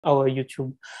our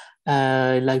YouTube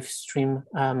live stream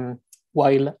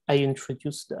while I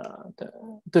introduce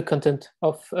the content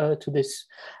of today's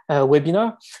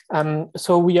webinar.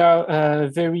 So we are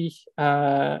very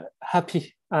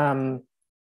happy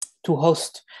to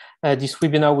host this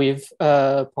webinar with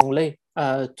Peng Lei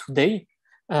today.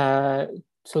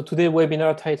 So today's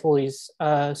webinar title is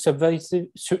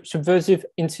Subversive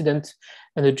Incident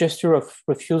and the Gesture of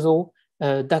Refusal,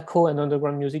 Dakou and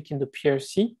Underground Music in the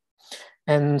PRC.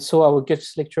 And so our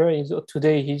guest lecturer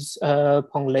today is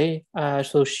Peng Lei.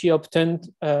 So she obtained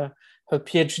her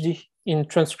PhD in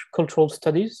transcultural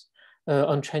studies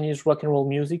on Chinese rock and roll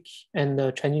music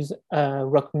and Chinese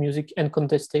rock music and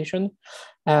contestation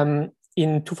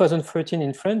in 2013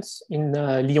 in France, in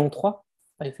Lyon 3,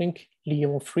 I think,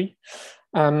 Lyon 3.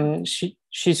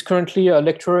 She's currently a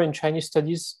lecturer in Chinese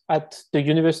studies at the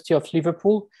University of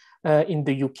Liverpool in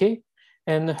the UK.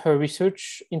 And her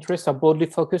research interests are broadly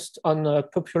focused on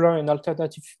popular and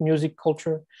alternative music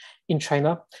culture in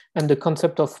China and the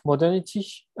concept of modernity,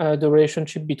 the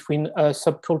relationship between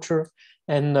subculture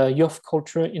and youth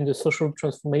culture in the social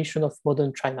transformation of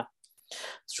modern China.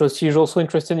 So she is also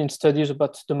interested in studies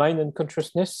about the mind and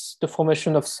consciousness, the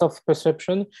formation of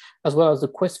self-perception, as well as the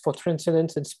quest for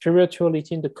transcendence and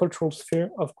spirituality in the cultural sphere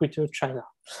of Greater China.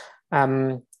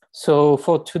 So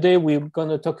for today, we're going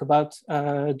to talk about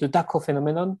the Dakou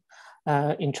phenomenon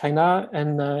in China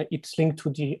and its link to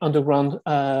the underground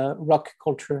rock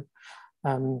culture.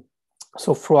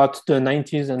 So throughout the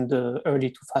 90s and the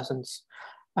early 2000s.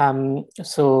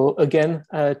 So again,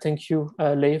 thank you,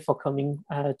 Lei, for coming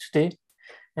today,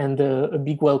 and a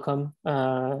big welcome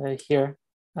here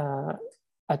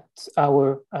at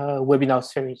our webinar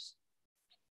series.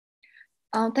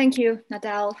 Thank you,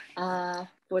 Nathanel,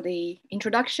 for the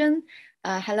introduction.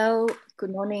 Hello,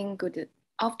 good morning, good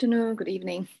afternoon, good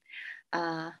evening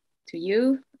to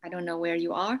you. I don't know where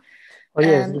you are. Oh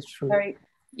yes, that's true.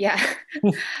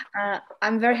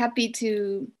 I'm very happy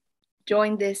to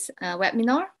join this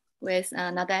webinar with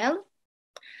Nathanel,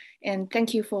 and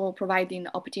thank you for providing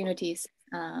opportunities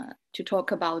to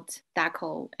talk about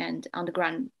Dakou and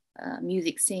underground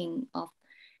music scene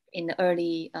in the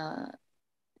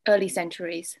early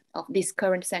centuries of these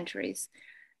current centuries.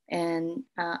 And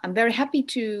I'm very happy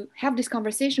to have this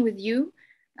conversation with you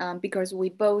because we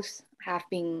both have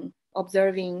been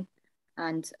observing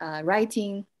and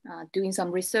writing, doing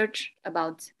some research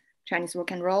about Chinese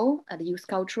rock and roll, the youth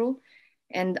culture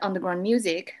and underground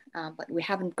music, but we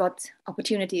haven't got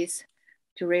opportunities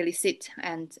to really sit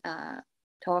and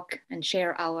talk and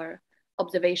share our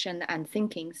observation and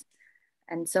thinkings.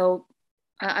 And so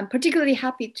I'm particularly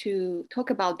happy to talk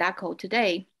about Dakou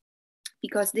today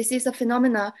because this is a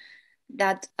phenomena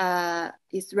that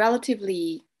is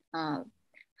relatively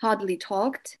hardly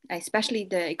talked, especially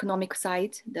the economic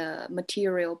side, the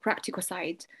material, practical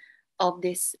side of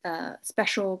this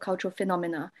special cultural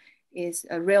phenomena is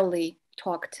rarely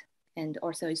talked and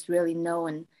also is really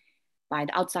known by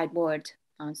the outside world.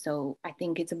 So I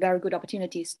think it's a very good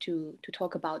opportunity to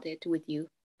talk about it with you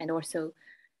and also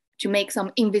to make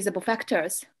some invisible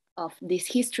factors of this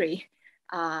history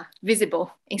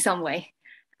visible in some way.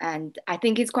 And I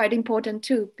think it's quite important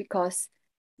too, because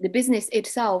the business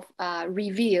itself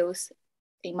reveals,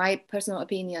 in my personal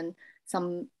opinion,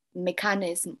 some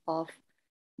mechanism of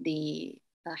the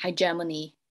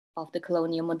hegemony of the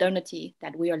colonial modernity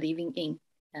that we are living in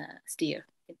still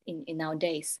in our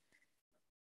days.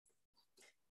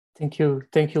 Thank you,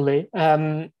 Lei.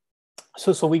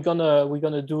 So we're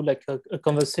gonna do like a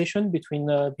conversation between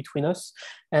us,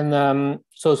 and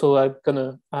so I'm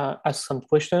gonna ask some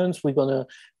questions. We're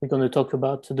gonna talk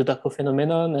about the Dakou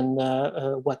phenomenon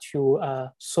and what you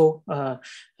saw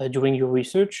during your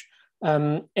research.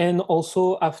 And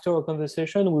also after our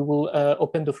conversation, we will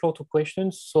open the floor to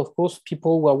questions. So of course,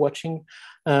 people who are watching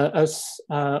us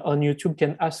on YouTube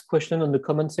can ask questions on the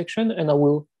comment section, and I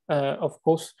will of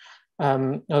course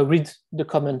read the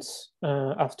comments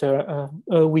after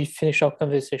we finish our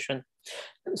conversation.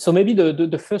 So maybe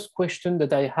the first question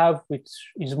that I have, which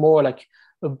is more like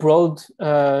a broad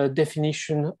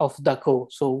definition of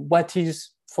Dakou. So what is,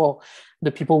 for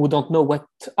the people who don't know, what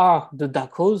are the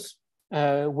Dakous?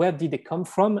 Where did they come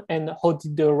from and how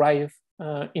did they arrive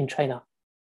in China?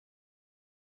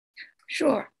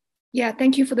 Sure. Yeah,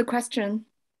 thank you for the question.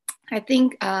 I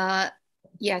think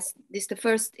yes, the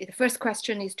first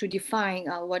question is to define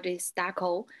what is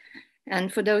Dakou.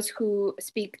 And for those who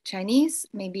speak Chinese,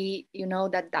 maybe you know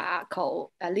that Dakou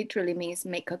literally means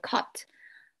make a cut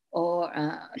or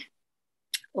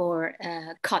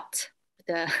cut,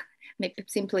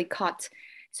 simply cut.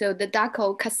 So the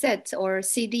Dakou cassette or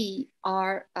CD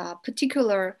are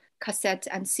particular cassettes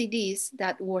and CDs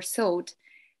that were sold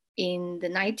in the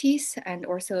 90s and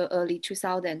also early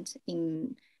 2000s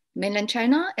in mainland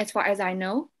China. As far as I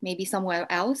know, maybe somewhere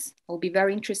else. I'll be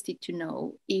very interested to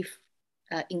know if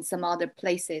in some other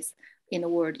places in the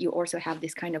world you also have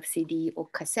this kind of CD or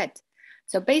cassette.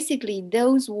 So basically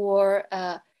those were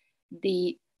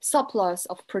the surplus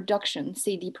of production,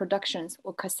 CD productions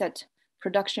or cassette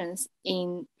productions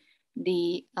in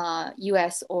the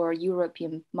US or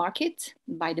European market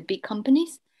by the big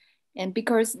companies. And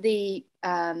because of the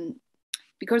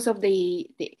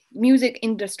music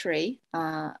industry,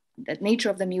 the nature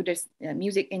of the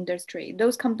music industry,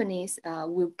 those companies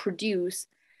will produce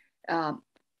a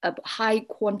high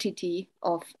quantity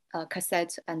of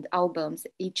cassettes and albums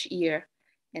each year.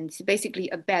 And it's basically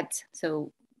a bet.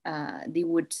 So they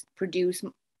would produce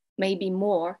maybe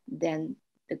more than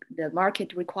the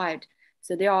market required.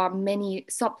 So there are many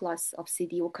surplus of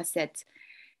CD or cassettes.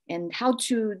 And how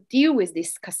to deal with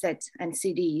this cassette and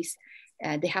CDs,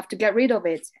 they have to get rid of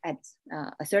it at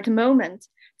a certain moment.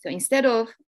 So instead of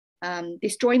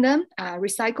destroying them,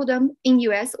 recycle them in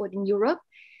US or in Europe,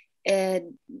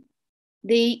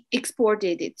 they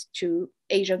exported it to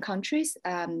Asian countries,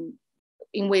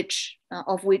 in which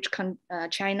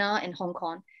China and Hong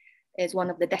Kong is one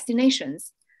of the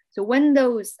destinations. So when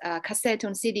those cassette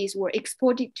and CDs were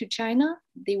exported to China,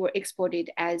 they were exported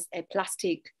as a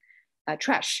plastic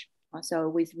trash, so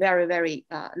with very, very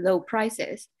low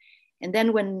prices. And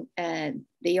then when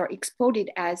they are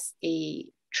exported as a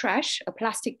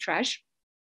plastic trash,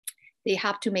 they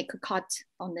have to make a cut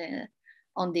on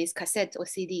these cassettes or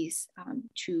CDs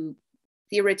to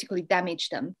theoretically damage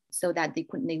them so that they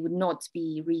would not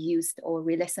be reused or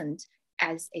re-listened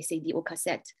as a CD or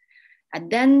cassette. And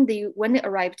then when they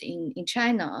arrived in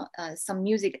China, some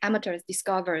music amateurs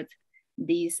discovered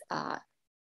these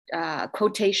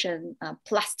quotation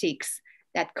plastics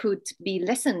that could be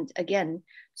listened again.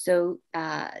 So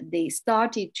they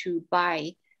started to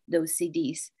buy those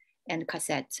CDs and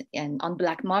cassettes and on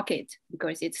black market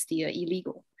because it's still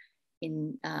illegal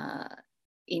in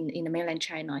the mainland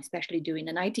China, especially during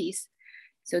the 90s.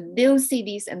 So those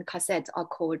CDs and cassettes are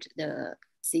called the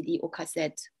CD or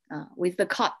cassette with the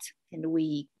cut. And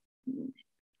we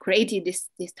created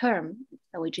this term,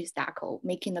 which is Dakou,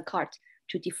 making the cut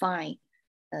to define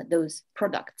those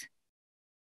products.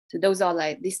 So those are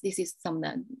like, this is some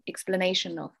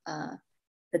explanation of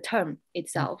the term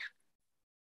itself.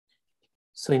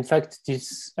 So in fact,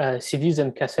 these CDs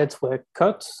and cassettes were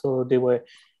cut. So they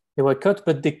were cut,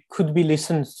 but they could be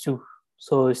listened to.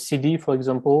 So a CD, for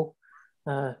example,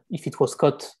 if it was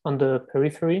cut on the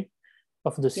periphery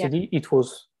of the CD, it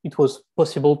was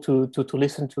possible to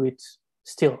listen to it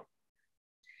still.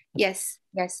 Yes.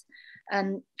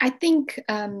 I think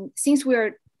since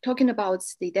we're talking about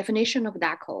the definition of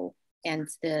Dakou and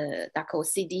the Dakou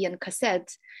CD and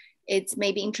cassette, it's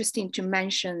maybe interesting to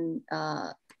mention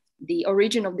the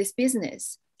origin of this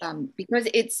business. Because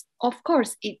of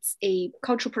course, it's a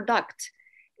cultural product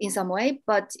in some way,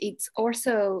 but it's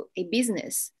also a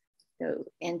business. So,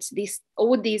 and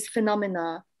all these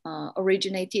phenomena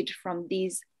originated from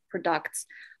these products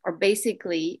are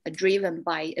basically driven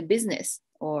by a business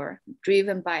or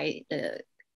driven by the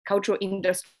cultural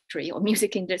industry or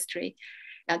music industry,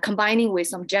 combining with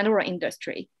some general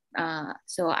industry.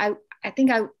 So I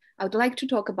think I would like to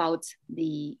talk about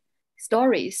a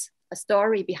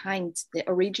story behind the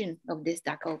origin of this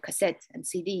Dakou cassette and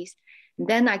CDs. And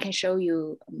then I can show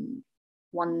you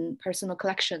one personal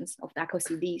collections of Dakou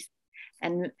CDs.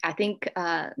 And I think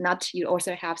Nat, you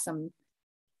also have some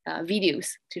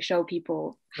videos to show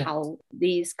people how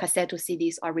these cassette or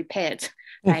CDs are repaired,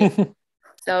 right?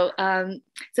 So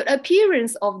the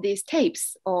appearance of these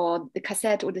tapes or the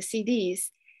cassette or the CDs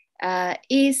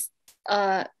is,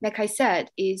 like I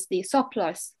said, is the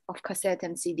surplus of cassette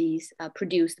and CDs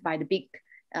produced by the big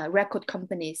record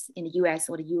companies in the US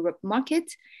or the Europe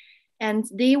market. And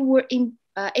they were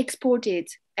exported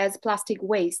as plastic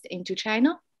waste into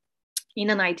China in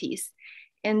the 90s.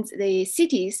 And the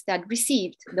cities that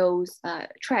received those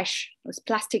those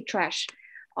plastic trash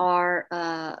are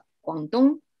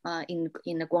Guangdong in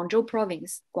the Guangzhou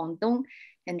province, Guangdong,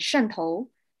 and Shantou.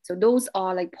 So those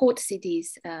are like port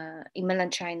cities in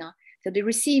mainland China. So they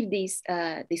received this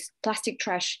plastic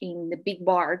trash in the big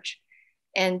barge.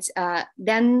 And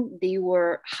then they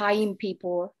were hiring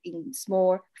people in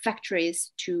small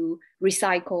factories to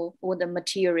recycle all the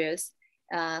materials.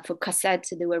 For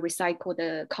cassettes, they will recycle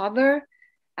the cover,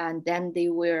 and then they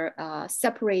will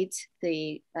separate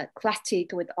the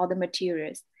plastic with other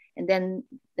materials. And then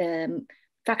the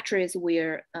factories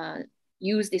will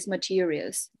use these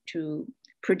materials to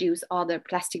produce other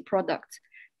plastic products.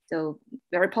 So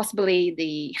very possibly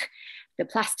the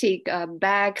plastic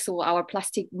bags or our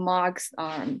plastic mugs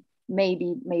are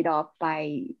maybe made up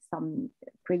by some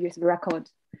previous record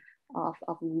of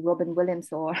Robin Williams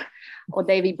or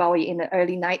David Bowie in the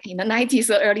in the 90s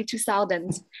or early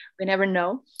 2000s. We never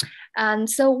know. And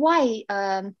so why?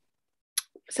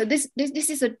 So this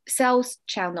is a sales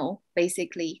channel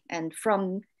basically, and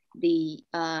from the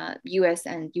US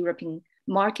and European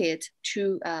market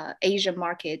to Asian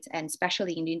market, and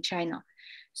especially in China.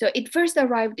 So it first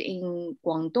arrived in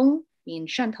Guangdong, in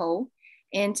Shantou,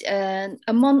 and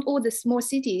among all the small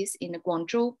cities in the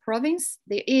Guangzhou province,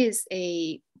 there is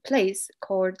a place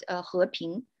called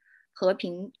Heping.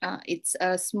 Heping, it's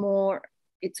a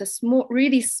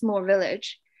really small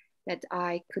village that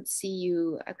I could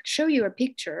show you a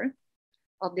picture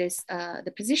of this,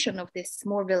 the position of this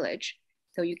small village,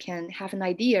 so you can have an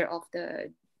idea of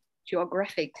the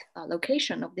geographic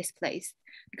location of this place,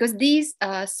 because these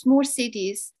small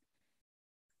cities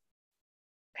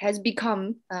has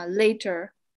become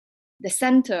later the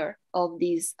center of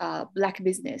these black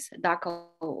business,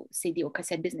 Dakou CD or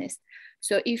cassette business.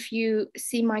 So if you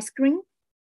see my screen,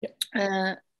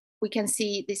 we can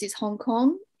see this is Hong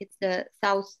Kong. It's the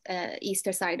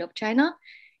southeastern side of China.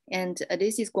 And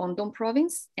this is Guangdong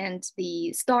province. And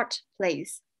the started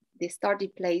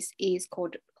place is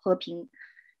called Heping,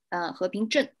 Heping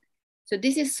Zhen. So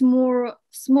this is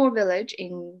small village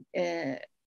in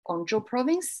Guangzhou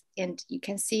province. And you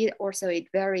can see also it's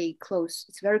very close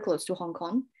to Hong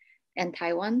Kong and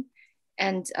Taiwan.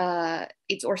 And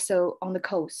it's also on the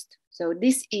coast. So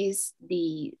this is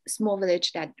the small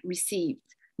village that received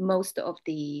most of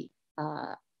the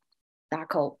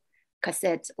Dakou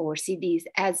cassettes or CDs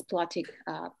as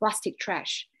plastic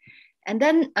trash. And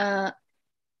then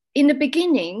in the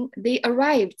beginning, they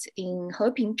arrived in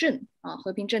Heping Zhen.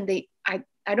 Heping Zhen,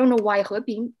 I don't know why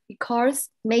Heping,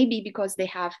 maybe because they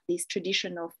have this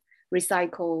tradition of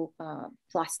recycle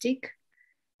plastic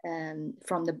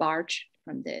from the barge,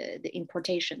 from the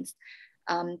importations.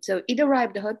 So it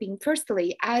arrived at Heping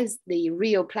firstly as the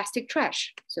real plastic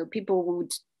trash. So people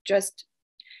would just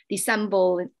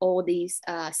disassemble all these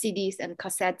CDs and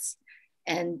cassettes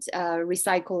and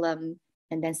recycle them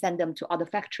and then send them to other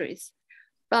factories.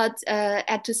 But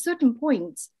at a certain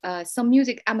point, some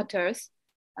music amateurs,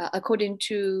 according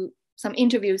to some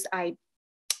interviews I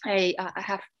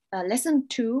have listened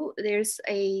to, there's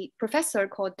a professor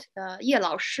called Ye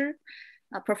Laoshi,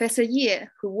 Professor Ye,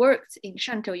 who worked in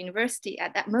Shantou University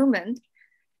at that moment,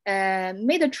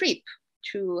 made a trip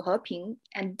to Heping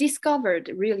and discovered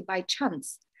really by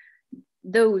chance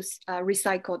those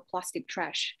recycled plastic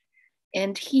trash.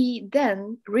 And he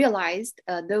then realized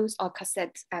those are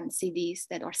cassettes and CDs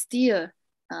that are still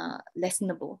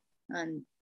listenable and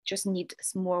just need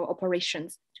small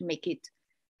operations to make it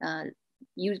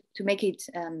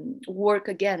work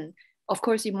again. Of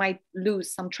course, you might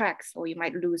lose some tracks or you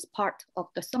might lose part of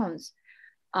the songs,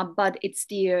 but it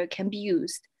still can be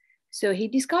used. So he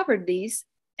discovered these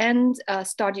and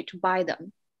started to buy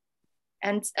them.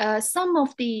 And some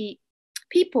of the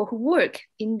people who work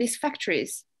in these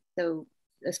factories, so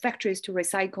those factories to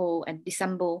recycle and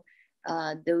disassemble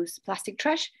those plastic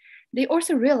trash, they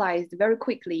also realized very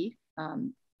quickly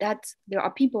that there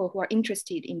are people who are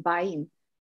interested in buying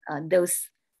those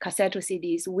cassette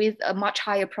CDs with a much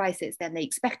higher prices than they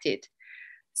expected.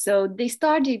 So they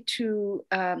started to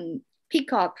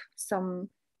pick up some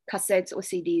cassettes or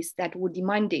CDs that were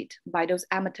demanded by those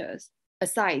amateurs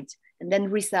aside and then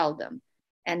resell them.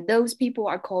 And those people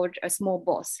are called a small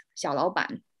boss, 小老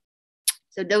板.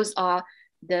 So those are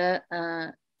the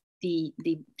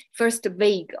first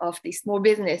vague of the small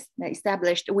business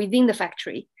established within the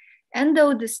factory. And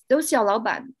though those 小老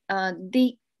板,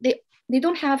 they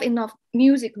don't have enough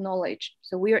music knowledge.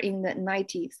 So we are in the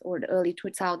 90s or the early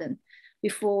 2000s,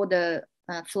 before the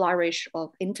flourish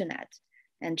of internet,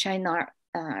 and China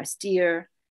still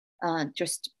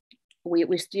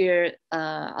we still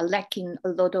are lacking a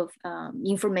lot of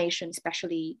information,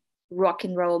 especially rock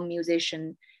and roll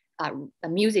musician,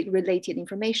 music related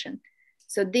information.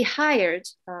 So they hired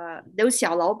those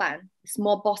小老板,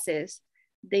 small bosses.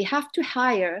 They have to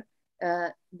hire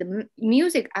the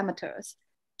music amateurs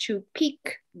to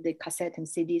pick the cassette and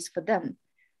CDs for them.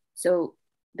 So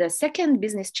the second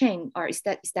business chain are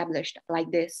established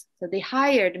like this. So they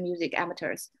hired music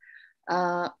amateurs.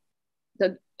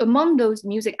 Among those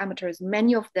music amateurs,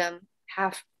 many of them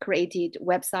have created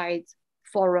websites,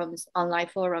 forums, online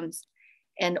forums,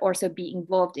 and also be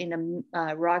involved in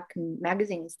rock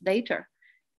magazines later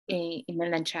in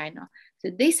mainland China.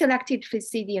 So they selected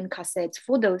CD and cassettes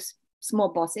for those small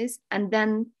bosses, and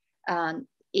then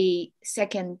a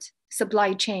second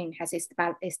supply chain has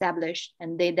established,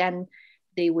 and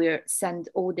they will send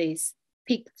all these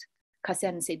picked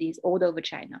cassette CDs all over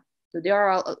China. So there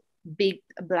are a big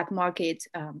black market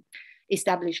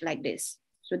established like this.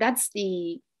 So that's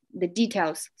the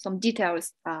details, some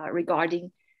details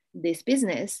regarding this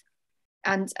business.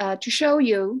 And to show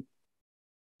you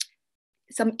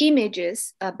some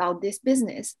images about this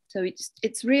business. So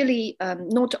it's really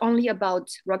not only about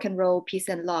rock and roll, peace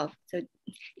and love. So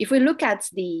if we look at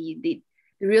the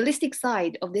realistic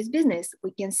side of this business,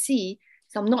 we can see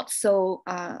some not so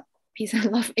peace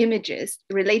and love images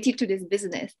related to this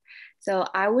business. So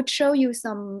I would show you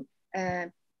some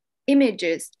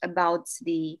images about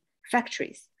the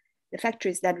factories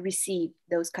that receive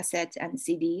those cassettes and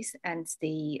CDs, and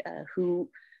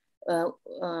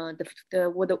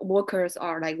what the workers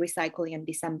are like recycling and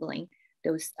disassembling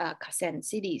those cassette and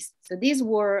CDs. So these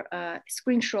were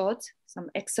screenshots, some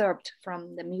excerpt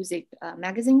from the music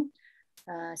magazine,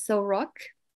 So Rock,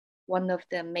 one of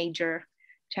the major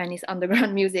Chinese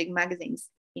underground music magazines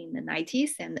in the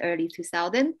 90s and early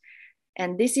 2000s.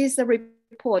 And this is a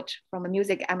report from a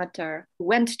music amateur who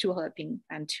went to Heping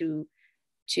and to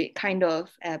kind of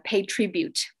pay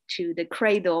tribute to the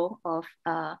cradle of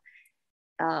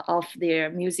their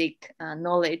music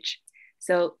knowledge.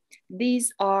 So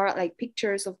these are like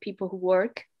pictures of people who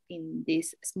work in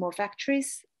these small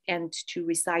factories and to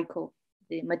recycle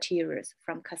the materials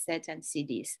from cassettes and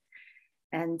CDs.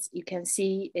 And you can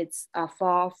see it's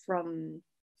far from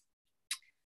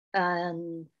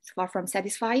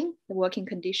satisfying the working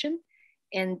condition.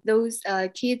 And those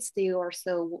kids, they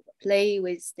also play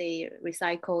with the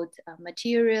recycled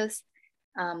materials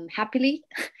happily,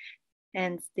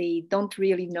 and they don't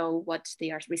really know what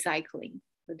they are recycling.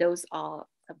 So those are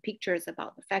pictures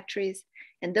about the factories,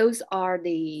 and those are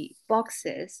the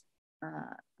boxes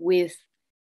with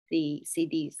the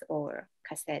CDs or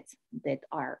cassettes that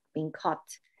are being cut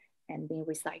and being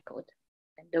recycled.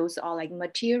 And those are like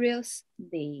materials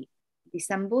they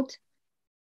disassembled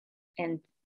and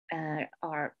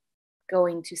are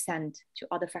going to send to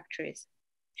other factories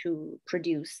to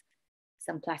produce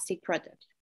some plastic product.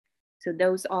 So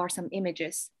those are some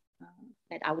images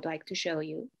that I would like to show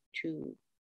you to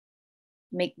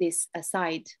make this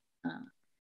aside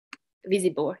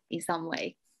visible in some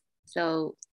way.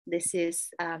 So this is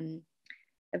a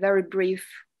very brief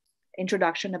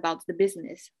introduction about the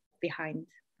business behind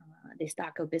this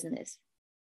Dakou business.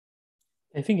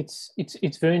 I think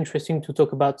it's very interesting to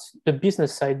talk about the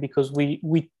business side, because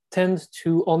we tend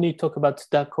to only talk about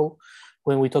Dakou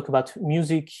when we talk about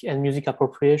music and music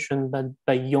appropriation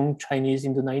by young Chinese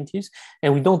in the 90s.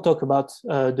 And we don't talk about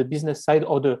the business side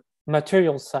or the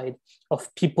material side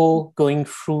of people going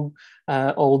through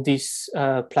all this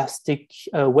plastic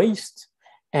waste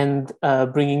and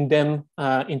bringing them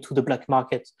into the black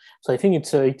market. So I think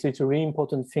it's a really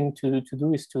important thing to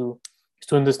do, is to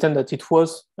understand that it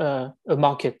was a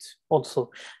market also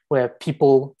where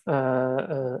people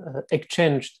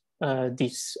exchanged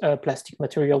these plastic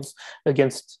materials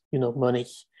against, money.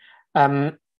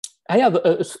 I have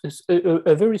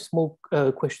a very small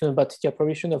question about the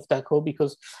operation of Dakou,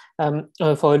 because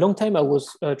for a long time I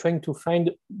was trying to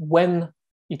find when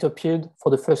it appeared for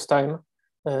the first time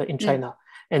in China.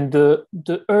 And the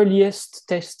earliest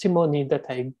testimony that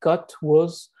I got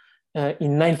was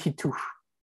in 92.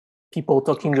 People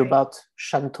talking about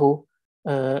Shantou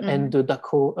and the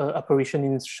Dakou operation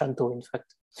in Shantou, in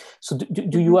fact. So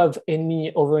do you have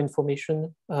any other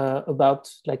information about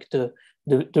like the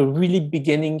really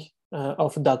beginning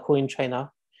of Dakou in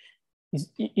China?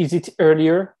 Is it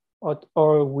earlier,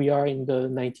 or we are in the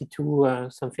 92,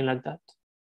 something like that?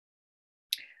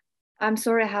 I'm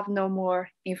sorry, I have no more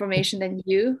information than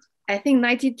you. I think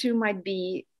 92 might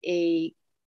be a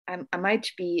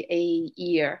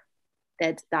year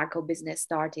that Dakou business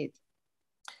started.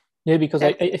 Yeah, because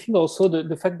I think also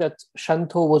the fact that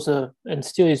Shantou was and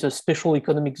still is a special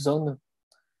economic zone.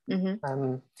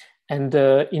 And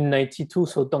in 92,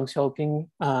 so Deng Xiaoping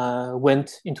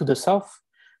went into the south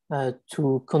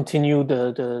to continue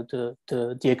the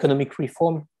economic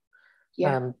reform.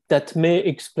 That may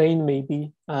explain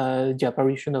maybe the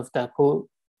apparition of Dakou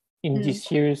in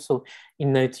this year. So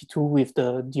in 92, with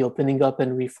the opening up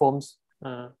and reforms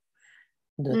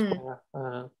that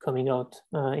were coming out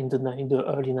in the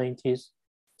early 90s.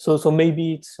 So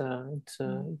maybe it's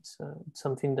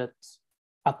something that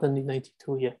happened in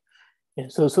 92. Yeah.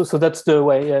 So that's the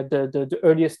way. The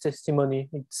earliest testimony,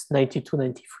 it's 92,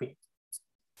 93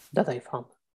 that I found.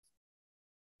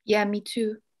 Yeah, me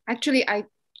too. Actually, I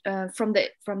from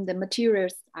the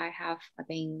materials I have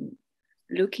been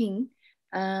looking,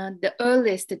 the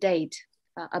earliest date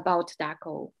about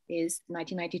Dakou is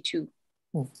 1992.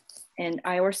 And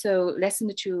I also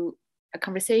listened to a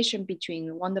conversation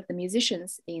between one of the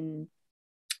musicians in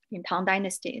Tang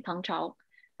Dynasty, Tang Chao,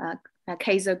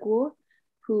 Kaiser Guo,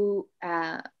 who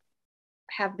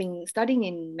have been studying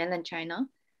in mainland China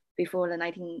before the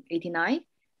 1989,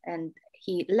 and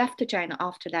he left China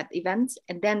after that event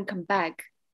and then come back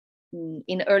in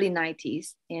the early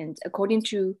 90s. And according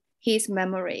to his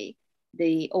memory,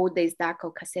 the old days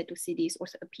Dakou cassette CDs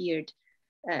also appeared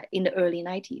in the early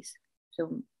 90s.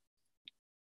 So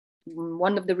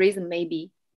one of the reasons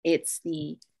maybe it's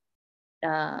the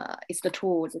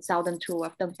tour, the southern tour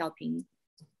of Deng Xiaoping.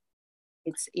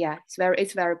 It's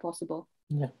very possible.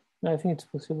 Yeah, I think it's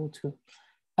possible too.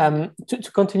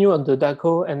 To continue on the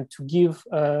Dakou and to give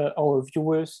our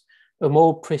viewers a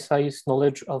more precise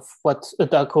knowledge of what a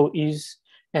Dakou is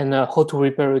and how to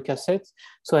repair a cassette.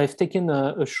 So I've taken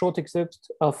a short excerpt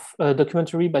of a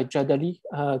documentary by Jadali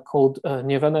called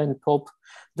Nirvana and Pulp,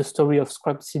 The Story of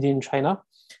Scrapped CD in China.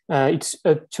 It's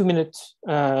a 2-minute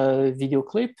video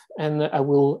clip, and I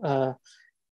will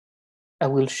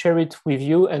share it with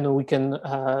you, and we can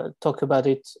talk about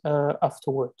it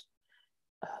afterward.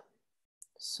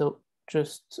 So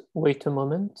just wait a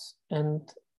moment and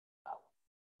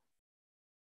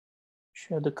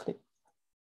share the clip.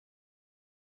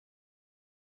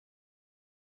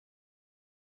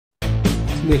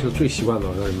 那时候最习惯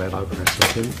的就是买到歌，首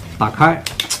先打开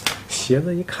鞋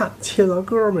子一看，切到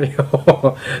歌没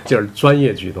有，这是专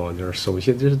业举动。就是首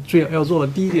先这是最要做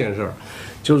的第一件事，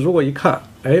就是如果一看，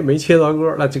哎，没切到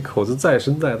歌，那这口子再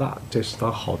深再大，这是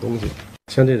它好东西。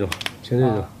像这种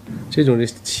就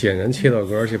显然切到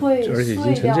歌，而且已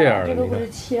经成这样了，你看，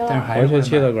但是完全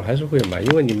切到歌还是会买，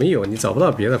因为你没有，你找不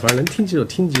到别的，反正能听几首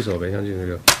听几首呗，像这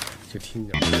种就听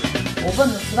点。我问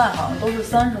的磁带好像都是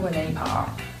30块钱一盘，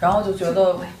然后就觉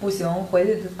得不行，回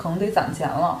去可能得攒钱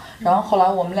了。然后后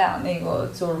来我们俩那个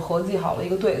就是合计好了一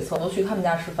个对策，都去他们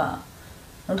家吃饭，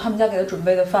然后他们家给他准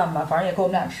备的饭吧，反正也够我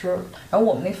们俩吃。然后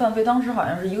我们那饭费当时好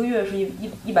像是1个月是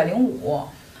105，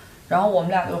然后我们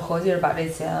俩就合计着把这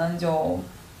钱就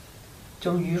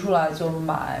是余出来，就是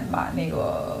买那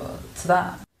个磁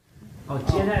带。哦，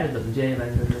接带是怎么接？一般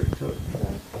就是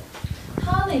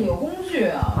他那个有工具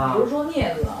啊，比如说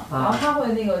镊子，然后他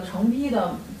会那个成批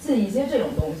的进一些这种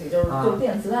东西，就是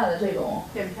电磁带的这种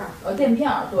垫片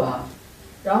儿，对。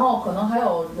然后可能还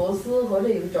有螺丝和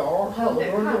这个轴，它有的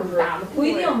时候就是不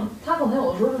一定，它可能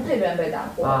有的时候是这边被打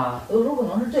破，有的时候可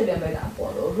能是这边被打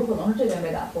破，有的时候可能是这边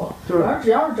被打破。反正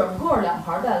只要是整个2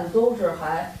盘带子都是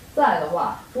还在的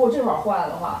话，如果这块坏了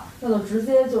的话，那就直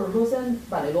接就是说先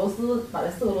把这4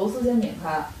个螺丝先拧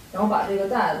开，然后把这个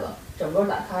带子整个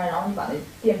打开，然后你把那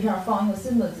垫片放一个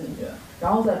新的进去，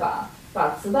然后再把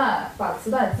磁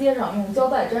带接上，用胶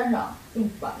带粘上，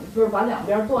就是把两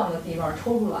边断的地方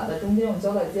抽出来，在中间用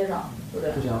胶带接上，就这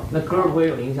样。不行，那歌不会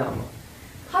有影响吗？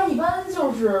它一般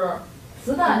就是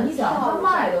磁带，你想它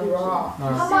卖的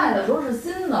时候是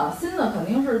新的肯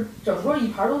定是整个一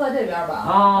盘都在这边吧，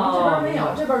然后这边没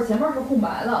有，这边前面是空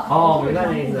白的，明白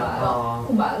这意思，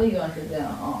空白了一段时间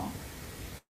啊。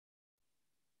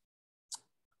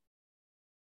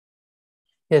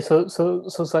Yeah, so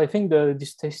I think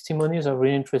these testimonies are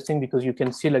really interesting because you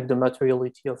can see like the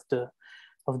materiality of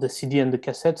the CD and the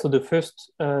cassette. So the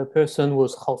first person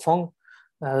was Hao Fang,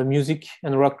 music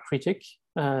and rock critic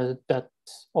that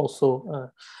also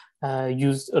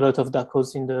used a lot of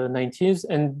Dakous in the 90s,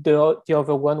 and the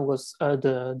other one was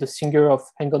the singer of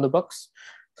Hang on the Box,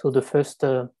 so the first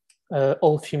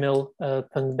all-female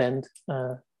punk band.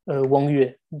 Wang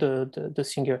Yue, the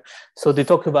singer. So they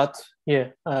talk about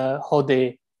how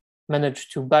they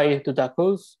managed to buy the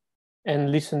Dakous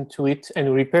and listen to it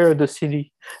and repair the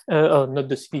CD, not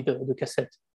the CD, the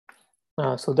cassette.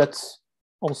 So that's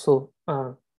also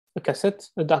a cassette,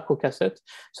 a Dakou cassette.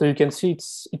 So you can see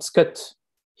it's cut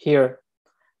here,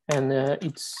 and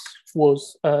it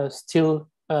was still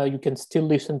you can still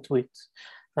listen to it.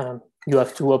 You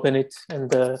have to open it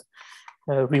and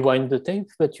rewind the tape,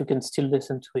 but you can still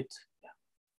listen to it.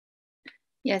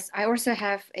 Yes, I also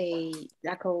have a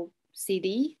Dakou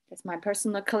CD. That's my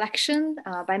personal collection.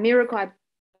 By miracle, I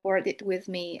brought it with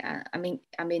me.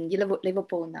 I'm in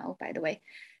Liverpool now, by the way.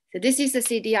 So this is a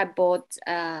CD I bought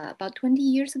about 20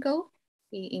 years ago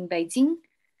in Beijing.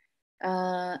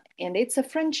 And it's a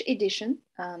French edition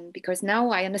because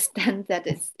now I understand that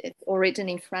it's all written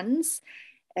in France.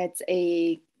 It's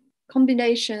a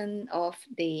combination of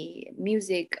the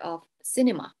music of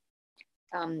cinema.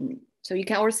 So you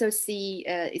can also see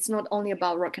it's not only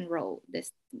about rock and roll.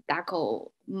 This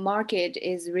Dakou market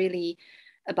is really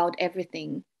about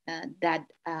everything that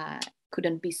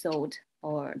couldn't be sold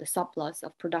or the surplus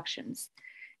of productions.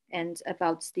 And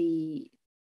about the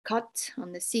cut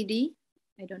on the CD,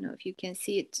 I don't know if you can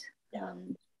see it.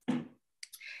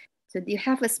 So you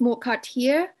have a small cut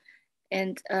here,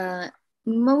 and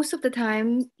most of the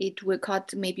time it will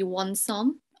cut maybe one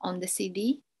song on the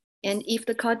CD. And if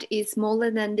the cut is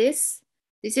smaller than this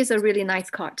is a really nice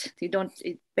cut.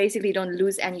 It basically don't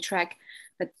lose any track,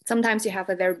 but sometimes you have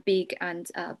a very big and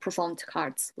profound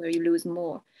cuts where you lose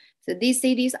more. So these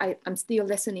CDs, I'm still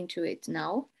listening to it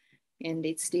now, and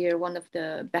it's still one of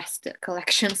the best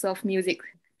collections of music,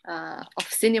 of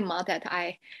cinema that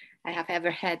I have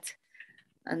ever had.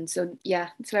 And so, yeah,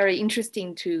 it's very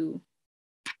interesting to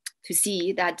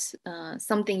see that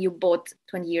something you bought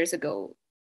 20 years ago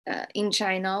in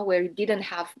China, where you didn't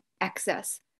have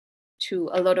access to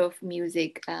a lot of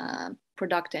music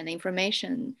product and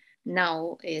information,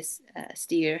 now is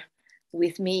still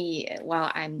with me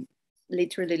while I'm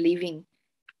literally living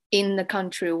in the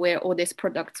country where all these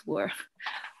products were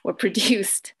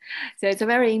produced. So it's a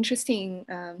very interesting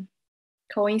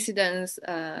coincidence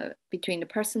between the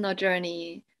personal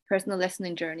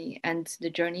listening journey, and the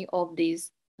journey of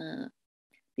these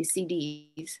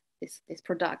CDs, these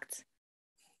products.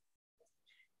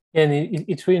 And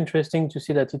it's really interesting to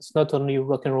see that it's not only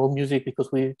rock and roll music,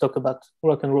 because we talk about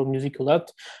rock and roll music a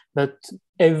lot, but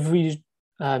every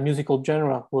musical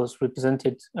genre was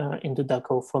represented in the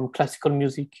Dakou, from classical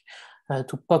music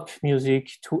to pop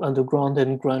music to underground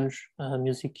and grunge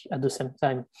music at the same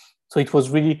time. So it was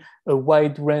really a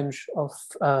wide range of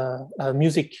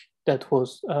music that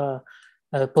was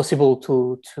possible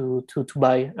to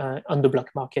buy on the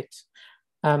black market.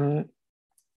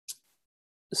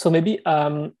 So maybe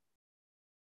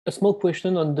a small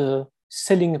question on the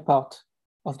selling part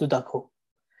of the Dakou.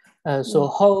 So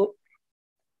how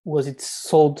was it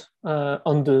sold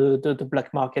on the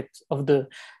black market of the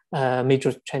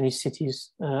major Chinese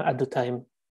cities at the time?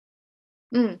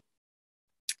 Thank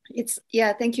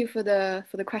you for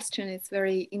the question. It's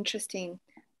very interesting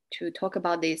to talk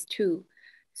about this too.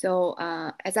 So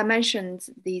as I mentioned,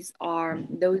 these are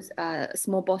those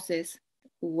small bosses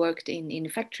who worked in the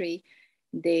factory.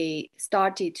 They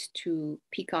started to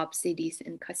pick up CDs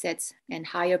and cassettes and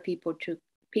hire people to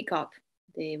pick up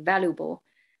the valuable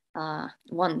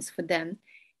ones for them.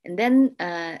 And then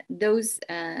those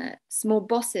small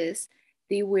bosses,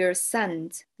 they will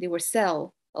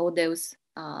sell all those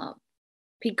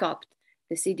pick up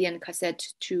the CD and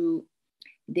cassette to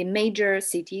the major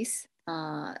cities,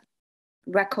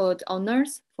 record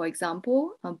owners, for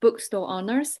example, bookstore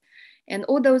owners, and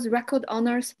all those record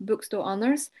owners, bookstore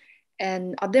owners,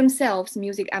 and are themselves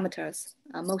music amateurs,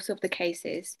 most of the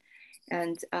cases.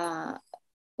 And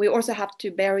we also have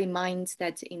to bear in mind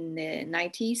that in the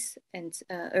 90s and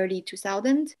early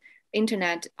 2000s,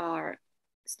 internet are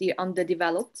still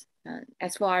underdeveloped.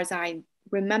 As far as I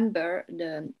remember,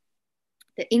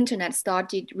 the internet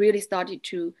really started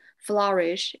to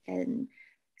flourish, and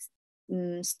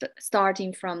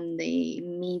starting from the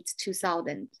mid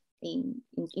 2000s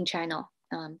in China.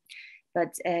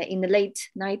 But in the late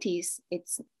 90s,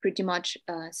 it's pretty much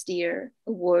still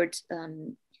a world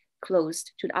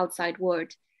closed to the outside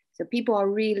world. So people are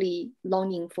really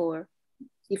longing for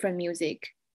different music,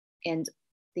 and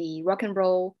the rock and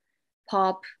roll,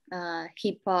 pop,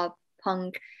 hip hop,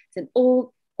 punk, and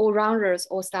all rounders,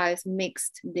 all styles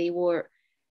mixed. They were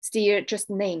still just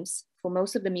names for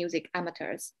most of the music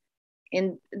amateurs.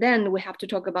 And then we have to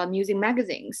talk about music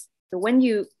magazines. So when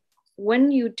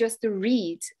you just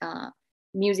read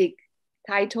music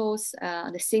titles,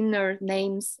 the singer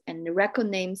names and the record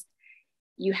names,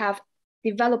 you have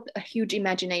developed a huge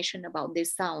imagination about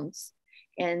these sounds.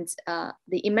 And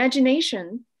the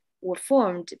imagination were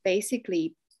formed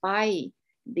basically by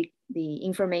the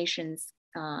informations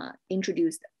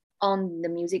introduced on the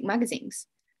music magazines.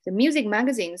 The music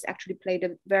magazines actually played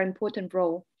a very important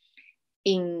role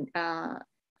in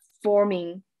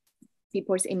forming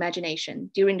people's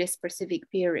imagination during this specific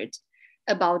period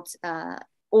about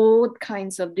all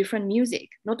kinds of different music,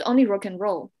 not only rock and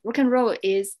roll. Rock and roll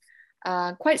is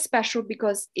quite special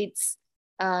because it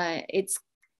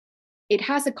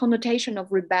has a connotation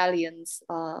of rebellions,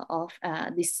 of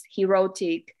this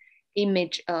heroic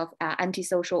image of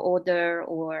anti-social order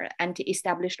or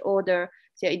anti-established order.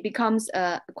 So it becomes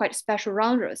quite special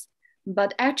genres.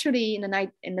 But actually in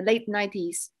the late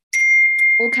 90s,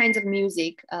 all kinds of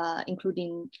music,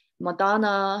 including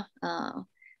Madonna,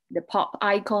 the pop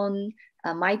icon,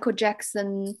 Michael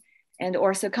Jackson, and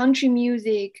also country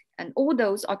music, and all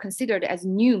those are considered as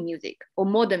new music or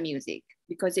modern music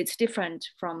because it's different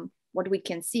from what we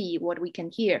can see, what we can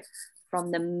hear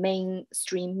from the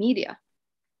mainstream media.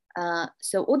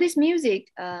 So all this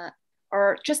music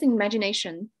are just in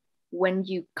imagination when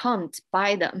you can't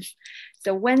buy them.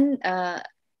 So when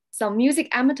some music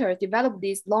amateurs develop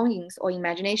these longings or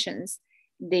imaginations,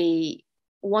 they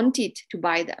wanted to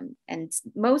buy them. And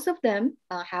most of them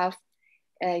have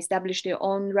established their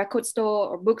own record store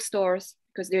or bookstores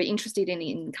because they're interested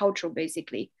in culture,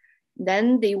 basically.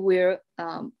 Then they will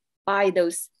buy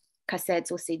those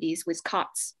cassettes or CDs with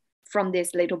cards from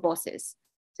these little bosses.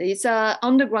 So it's an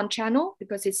underground channel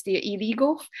because it's still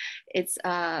illegal. It's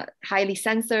highly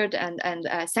censored and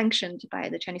sanctioned by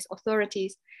the Chinese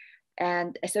authorities.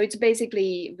 And so it's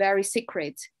basically very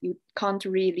secret. You can't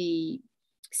really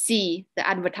see the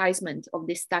advertisement of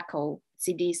this Dakou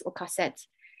CDs or cassettes.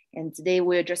 And they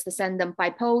will just send them by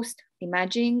post,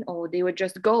 imagine, or they will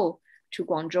just go to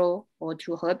Guangzhou or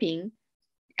to Heping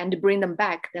and bring them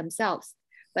back themselves.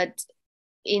 But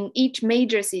in each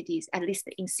major cities, at least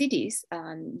in cities,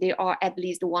 there are at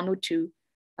least one or two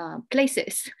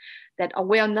places that are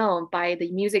well known by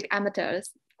the music amateurs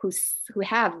who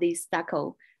have these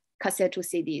Dakou cassette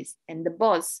CDs. And the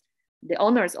boss, the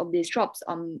owners of these shops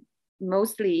are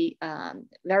mostly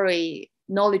very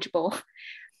knowledgeable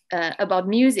about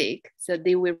music. So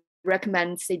they will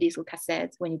recommend CDs or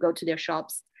cassettes when you go to their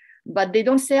shops, but they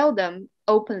don't sell them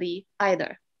openly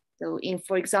either. So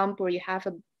for example, you have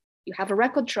a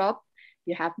record shop,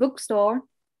 you have bookstore,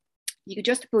 you could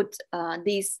just put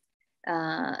these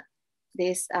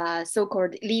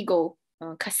so-called legal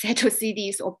cassette or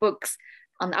CDs or books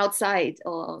on outside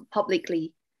or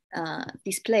publicly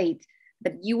displayed,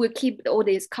 but you will keep all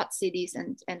these cut CDs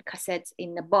and cassettes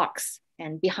in a box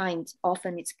and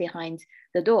often it's behind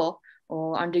the door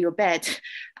or under your bed.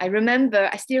 I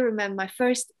still remember my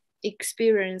first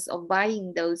experience of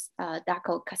buying those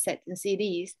Dakou cassettes and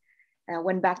CDs.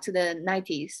 Went back to the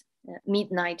 90s,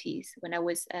 mid-90s, when I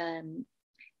was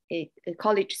a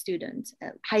college student,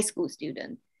 a high school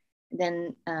student.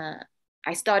 Then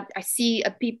I see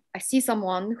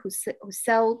someone who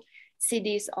sell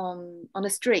CDs on the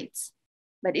streets,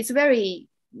 but it's very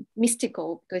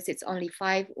mystical because it's only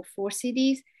 5 or 4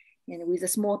 CDs and with a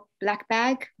small black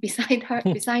bag beside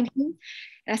him.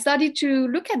 And I started to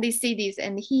look at these CDs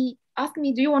and he asked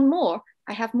me, "Do you want more?"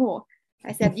 "I have more."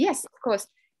 I said, "Yes, of course."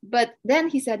 But then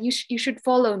he said, you should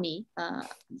follow me.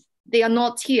 They are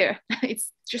not here.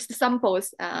 It's just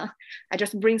samples. I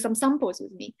just bring some samples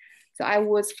with me. So I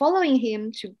was following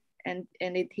him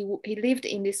he lived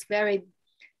in this very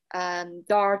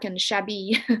dark and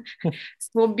shabby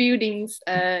small buildings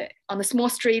on a small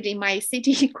street in my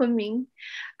city, Kunming.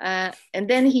 And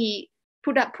then he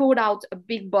pulled out a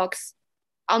big box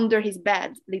under his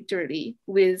bed, literally,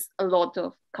 with a lot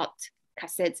of cut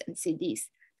cassettes and CDs.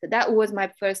 So that was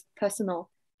my first personal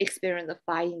experience of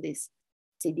buying these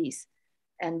CDs.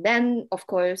 And then, of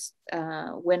course,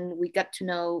 when we got to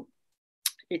know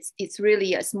it's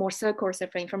really a small circle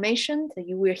of information, so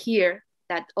you will hear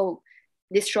that, oh,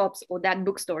 these shops or that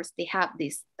bookstores, they have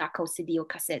this Dakou CD or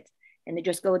cassette, and they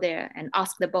just go there and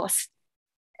ask the boss.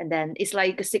 And then it's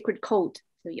like a secret code.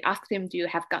 So you ask him, you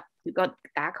got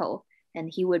Dakou? And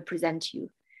he would present you.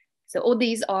 So all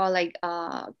these are like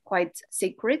quite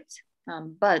secret.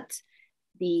 But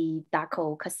the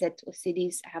Dakou cassette or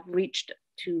CDs have reached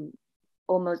to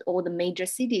almost all the major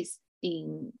cities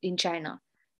in China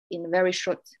in a very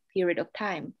short period of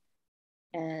time.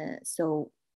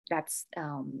 So that's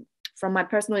from my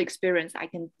personal experience, I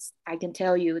can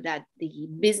tell you that the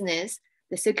business,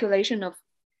 the circulation of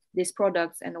these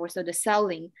products and also the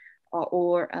selling are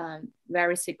all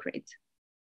very secret.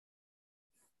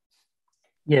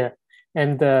 Yeah.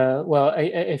 And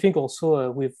I think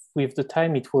also with the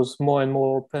time it was more and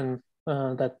more open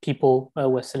that people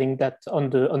were selling that on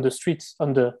the streets,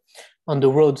 on the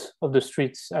road of the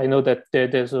streets. I know that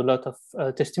there's a lot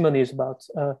of testimonies about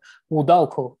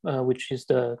Dakou, which is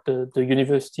the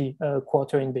university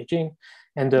quarter in Beijing,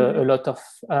 and a lot of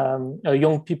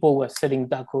young people were selling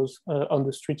Dakous on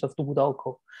the streets of the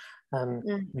Dakou.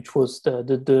 Which was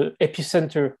the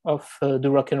epicenter of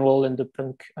the rock and roll and the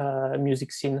punk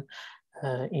music scene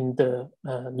in the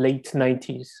late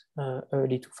 90s,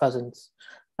 early 2000s.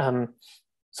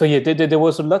 So yeah, there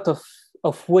was a lot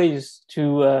of ways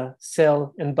to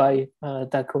sell and buy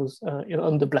Dakous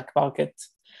on the black market.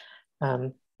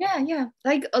 Yeah,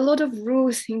 like a lot of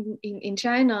rules in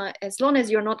China, as long as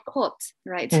you're not caught,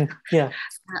 right? Yeah.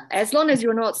 As long as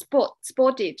you're not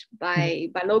spotted by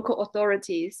local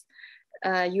authorities,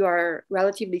 you are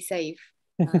relatively safe.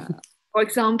 For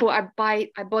example, I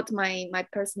bought my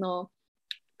personal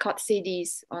cut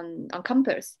CDs on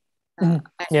campus.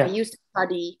 I used to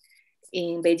study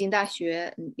in Beijing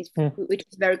Daxue, which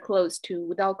is very close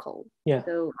to Dakou. Yeah.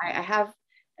 So I have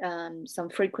some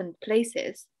frequent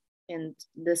places And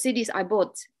the CDs I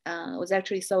bought was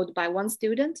actually sold by one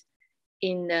student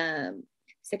in the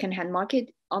secondhand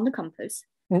market on the campus.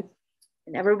 Mm.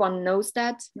 And everyone knows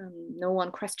that. No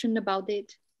one questioned about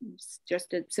it. It's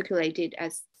just circulated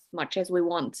as much as we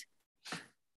want.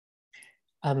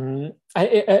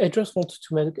 I just wanted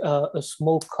to make a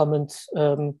small comment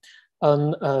on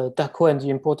Dakou and the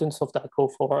importance of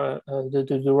Dakou for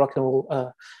the rock and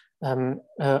roll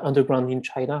underground in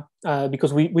China,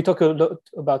 because we talk a lot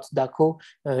about Dakou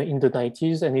in the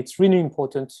 90s, and it's really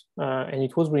important, and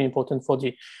it was really important for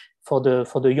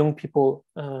the young people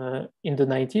in the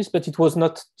 90s, but it was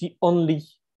not the only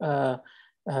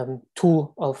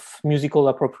tool of musical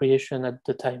appropriation at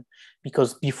the time,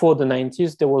 because before the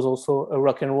 90s there was also a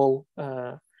rock and roll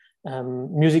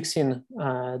music scene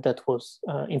that was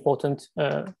important,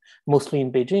 mostly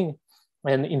in Beijing.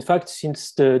 And in fact,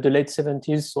 since the late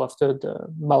 70s, so after the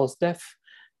Mao's death,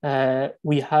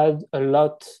 we had a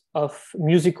lot of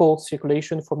musical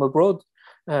circulation from abroad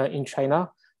in China,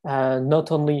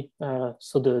 not only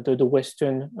so the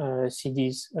Western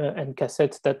CDs and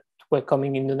cassettes that were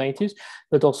coming in the 90s,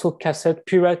 but also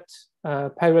pirate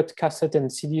cassette and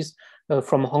CDs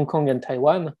from Hong Kong and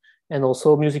Taiwan, and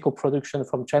also musical production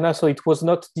from China. So it was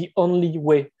not the only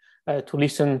way to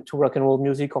listen to rock and roll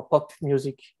music or pop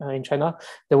music in China.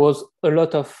 There was a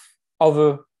lot of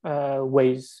other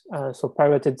ways, so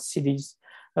pirated CDs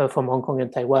from Hong Kong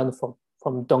and Taiwan,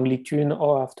 from Dong Li Tun,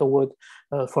 or afterward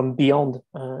from Beyond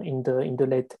in the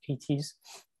late 80s.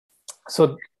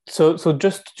 So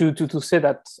just to say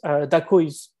that Dakou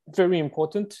is very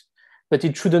important, but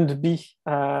it shouldn't be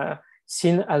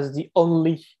seen as the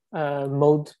only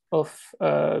mode of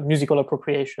musical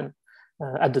appropriation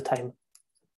at the time.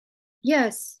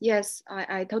 Yes,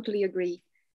 I totally agree.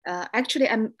 Actually,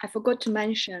 I forgot to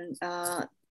mention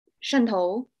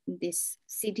Shantou, these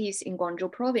cities in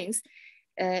Guangzhou province,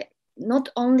 not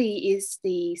only is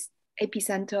the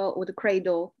epicenter or the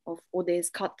cradle of all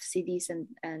these cut CDs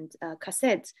and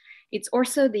cassettes, it's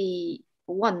also the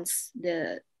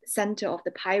center of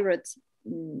the pirate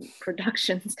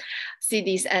productions,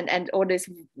 CDs and all these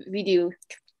video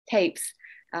tapes.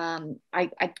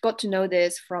 I got to know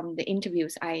this from the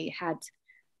interviews I had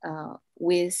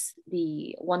with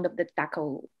one of the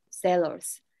Dakou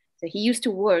sellers. So he used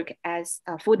to work as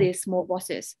for these small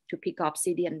bosses to pick up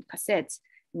CD and cassettes.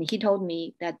 And he told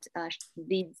me that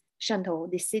Shantou,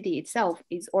 the city itself,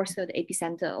 is also the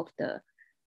epicenter of the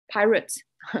pirate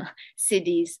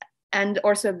CDs and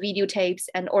also videotapes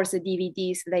and also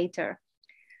DVDs later.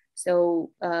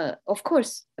 So of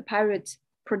course, the pirate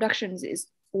productions is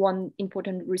one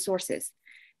important resources.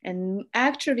 And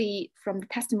actually, from the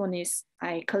testimonies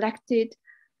I collected,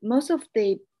 most of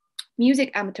the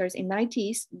music amateurs in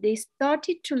 90s, they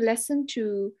started to listen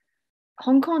to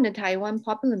Hong Kong and Taiwan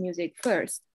popular music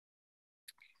first,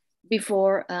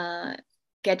 before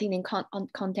getting in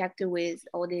contact with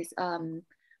all this,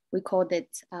 we call it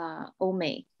欧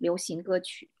美流行歌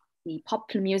曲, the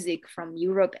popular music from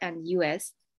Europe and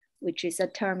US, which is a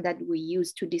term that we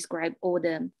use to describe all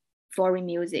the foreign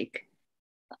music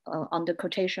under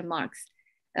quotation marks.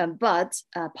 But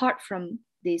apart from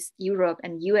this Europe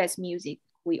and US music,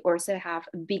 we also have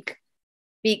a big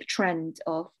trend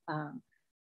of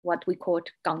what we call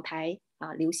港台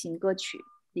流行歌曲,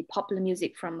 the popular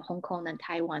music from Hong Kong and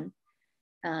Taiwan.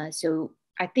 So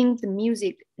I think the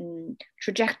music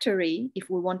trajectory, if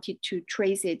we wanted to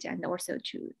trace it and also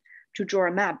to draw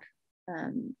a map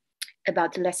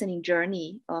about the listening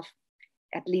journey of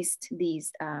at least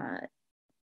these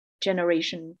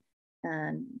generation,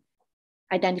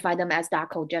 identify them as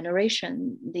Dakou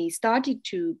generation, they started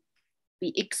to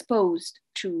be exposed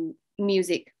to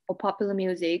music or popular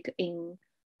music in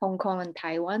Hong Kong and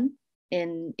Taiwan,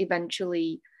 and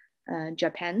eventually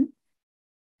Japan.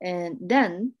 And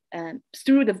then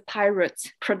through the pirate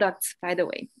products, by the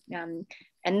way.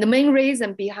 And the main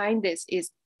reason behind this is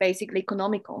basically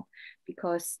economical,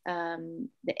 because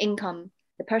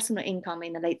the personal income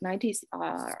in the late 90s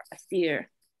are still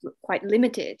quite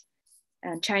limited.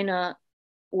 And China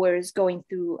was going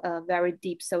through a very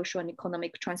deep social and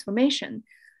economic transformation.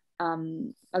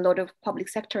 A lot of public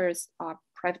sectors are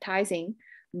privatizing,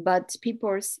 but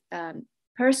people's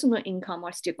personal income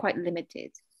are still quite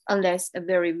limited, unless a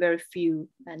very, very few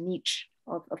niche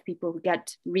of people who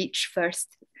get rich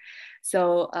first.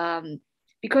 So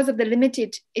because of the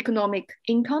limited economic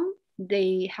income,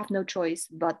 they have no choice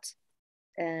but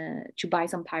to buy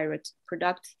some pirate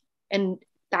products. And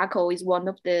Dakou is one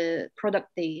of the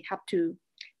products they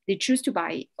choose to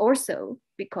buy also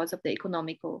because of the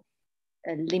economical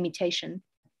limitation.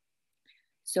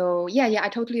 So yeah, I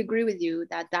totally agree with you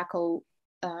that Dakou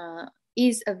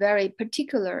is a very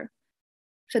particular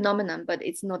phenomenon, but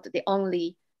it's not the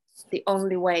only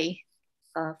way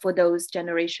for those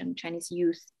Chinese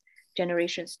youth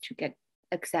generations to get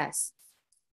access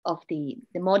of the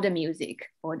modern music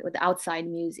or the outside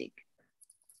music.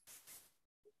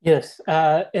 Yes,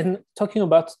 and talking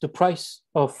about the price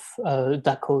of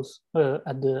Dakos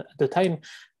at the time,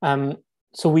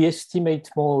 so we estimate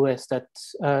more or less that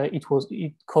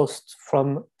it cost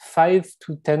from 5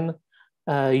 to 10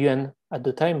 yuan at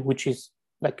the time, which is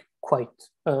like quite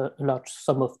a large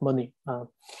sum of money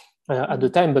at the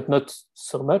time, but not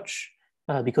so much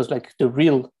because like the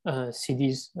real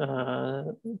CDs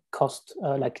cost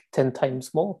like 10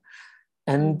 times more.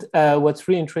 And what's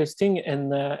really interesting,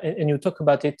 and you talk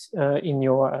about it in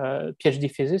your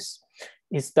PhD thesis,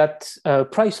 is that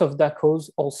price of Dakos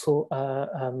also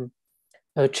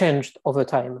changed over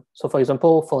time. So for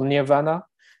example, for Nirvana,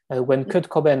 when Kurt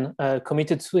Cobain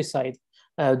committed suicide,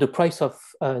 the price of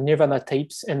Nirvana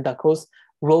tapes and Dakos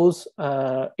rose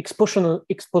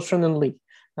exponentially.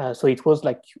 So it was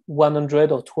like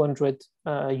 100 or 200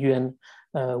 yuan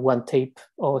one tape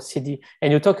or CD.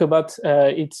 And you talk about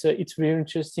it's really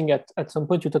interesting. At some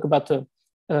point, you talk about a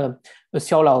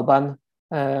Xiao Laoban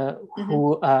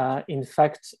who, in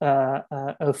fact,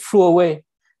 threw away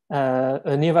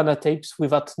Nirvana tapes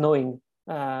without knowing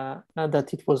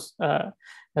that it was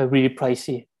really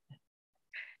pricey.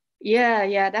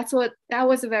 Yeah, that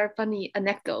was a very funny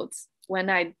anecdote when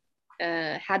I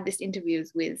had these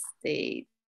interviews with the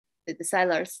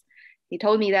sellers. He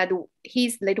told me that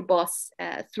his little boss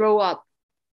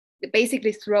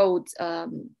basically throwed a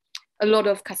lot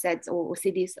of cassettes or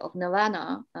CDs of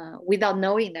Nirvana without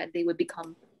knowing that they would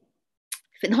become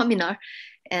phenomena,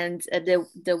 and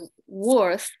the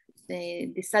worth,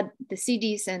 the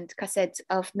CDs and cassettes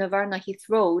of Nirvana he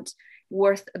throwed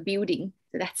worth a building.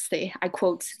 So that's I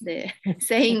quote the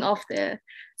saying of the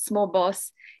small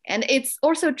boss. And it's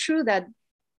also true that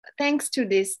thanks to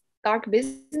this dark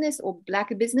business or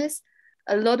black business,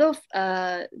 a lot of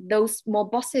those small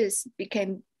bosses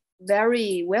became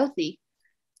very wealthy,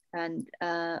 and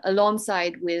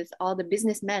alongside with all the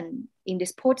businessmen in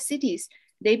these port cities,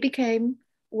 they became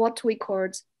what we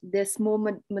called the small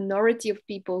minority of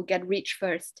people get rich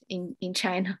first in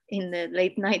China in the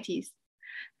late 90s.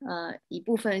 一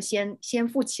部分先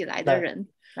富起来的人,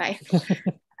 right?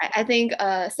 I think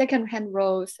Secondhand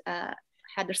Rose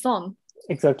had a song.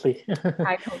 Exactly.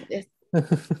 Titled this.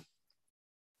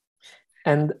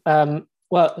 And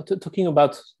well, talking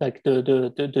about like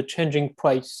the changing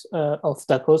price of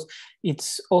Dakos,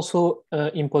 it's also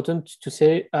important to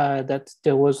say that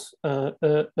there was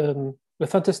a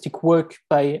fantastic work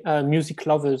by music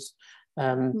lovers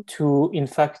to, in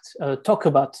fact, talk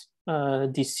about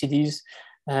these CDs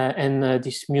and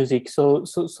this music. So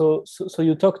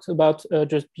you talked about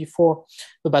just before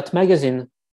about magazine,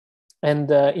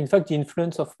 and in fact, the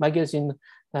influence of magazine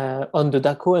on the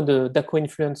Dakou and the Dakou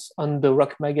influence on the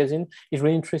rock magazine is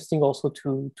really interesting also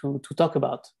to talk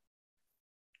about.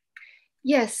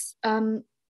 Yes,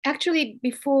 actually,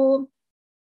 before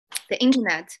the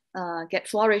internet get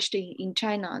flourished in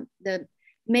China, the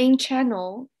main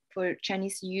channel for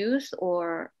Chinese youth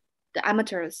or the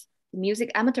amateurs,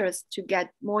 music amateurs, to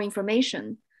get more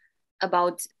information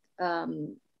about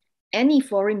any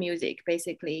foreign music,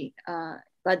 basically,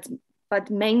 but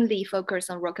mainly focus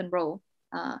on rock and roll,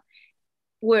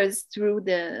 was through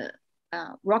the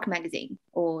rock magazine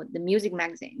or the music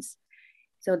magazines.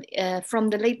 So from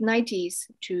the late 90s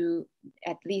to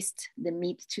at least the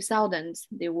mid 2000s,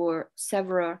 there were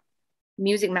several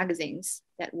music magazines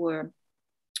that were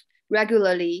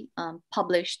regularly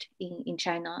published in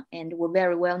China and were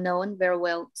very well known, very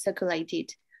well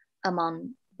circulated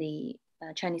among the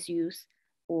Chinese youth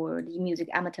or the music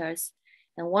amateurs.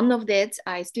 And one of that,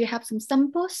 I still have some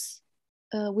samples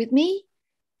with me,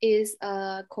 is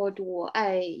called 我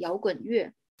爱摇滚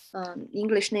乐.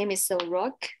 English name is So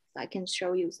Rock. I can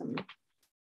show you some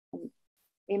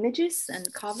images and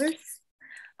covers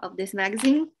of this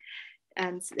magazine.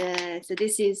 And so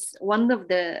this is one of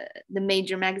the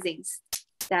major magazines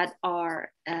that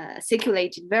are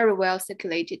very well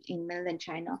circulated in mainland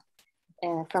China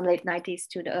from late 90s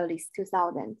to the early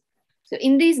 2000s. So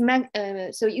in these,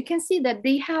 so you can see that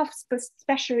they have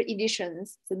special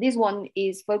editions. So this one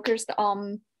is focused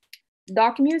on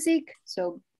dark music.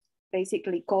 So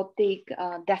basically gothic,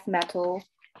 death metal.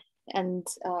 And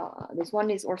this one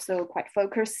is also quite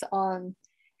focused on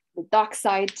the dark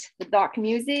side, the dark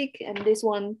music. And this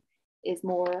one is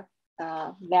more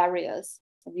various.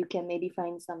 You can maybe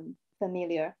find some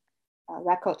familiar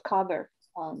record cover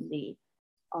on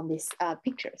these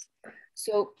pictures.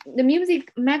 So the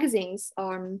music magazines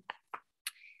are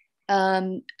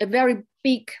a very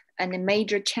big and a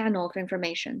major channel of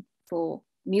information for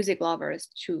music lovers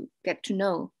to get to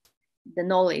know the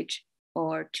knowledge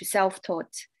or to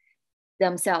self-taught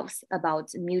themselves about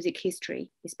music history,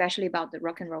 especially about the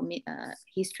rock and roll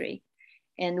history.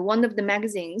 And one of the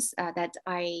magazines that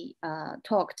I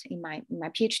talked in my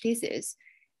PhD thesis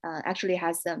actually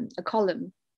has a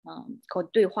column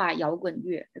called 对话摇滚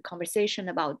乐, the conversation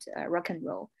about rock and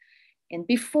roll. And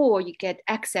before you get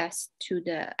access to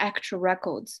the actual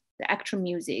records, the actual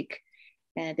music,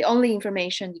 the only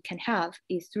information you can have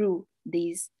is through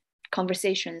these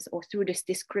conversations or through these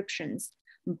descriptions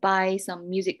by some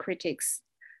music critics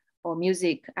or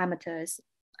music amateurs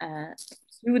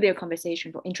through their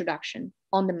conversation or introduction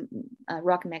on the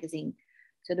rock magazine.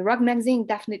 So the rock magazine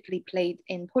definitely played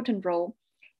an important role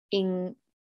in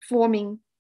forming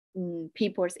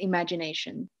people's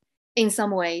imagination, in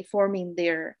some way forming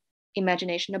their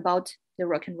imagination about the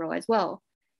rock and roll as well.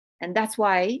 And that's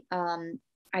why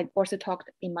I also talked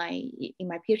in my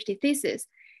PhD thesis,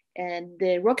 and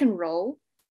the rock and roll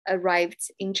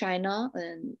arrived in China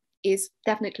and is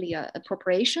definitely a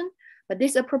appropriation, but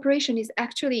this appropriation is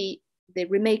actually the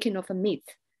remaking of a myth.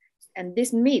 And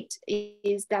this myth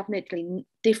is definitely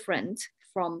different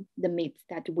from the myth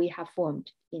that we have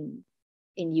formed in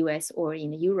US or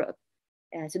in Europe.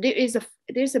 So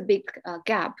there's a big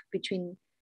gap between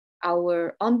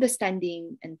our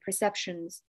understanding and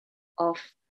perceptions of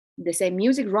the same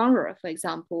music genre, for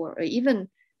example, or even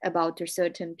about a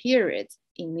certain period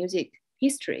in music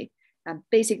history,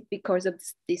 basically because of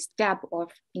this gap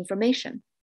of information.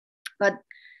 But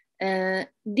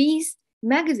these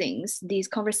magazines, these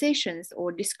conversations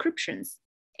or descriptions,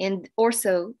 and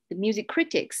also the music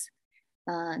critics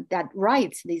that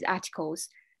write these articles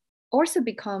also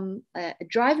become a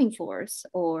driving force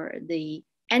or the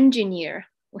engineer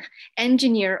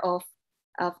of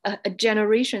a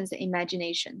generation's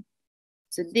imagination.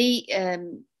 So they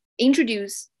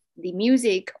introduce the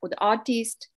music or the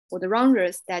artist or the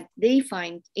genres that they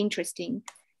find interesting,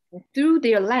 and through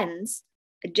their lens,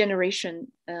 a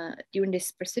generation during this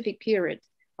specific period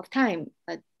of time,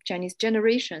 a Chinese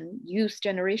generation, youth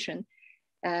generation,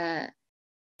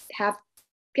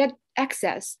 get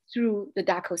access through the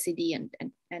Dakou CD and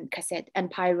cassette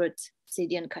and pirate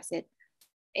CD and cassette,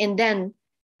 and then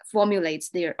formulates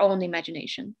their own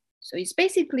imagination. So it's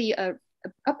basically a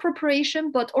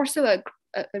appropriation, but also a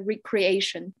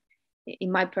recreation,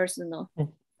 in my personal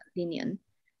opinion,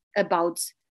 about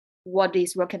what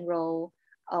is rock and roll,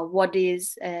 what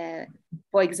is,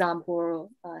 for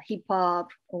example, hip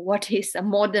hop, or what is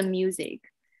modern music.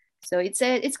 So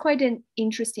it's quite an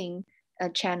interesting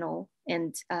channel,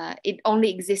 and it only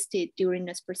existed during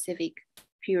a specific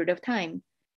period of time,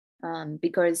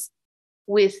 because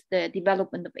with the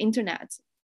development of internet,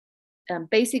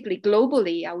 basically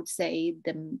globally, I would say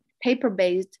the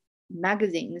paper-based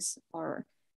magazines are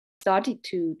started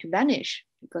to vanish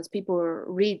because people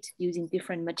read using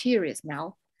different materials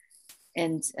now,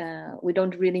 and we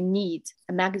don't really need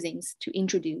magazines to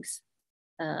introduce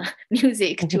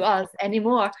music to us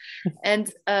anymore.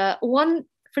 And one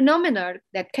phenomenon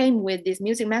that came with these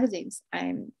music magazines,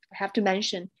 I have to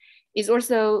mention, is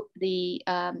also the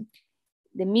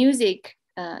music.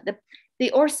 They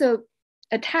also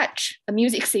attach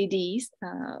music CDs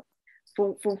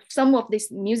for some of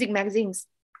these music magazines.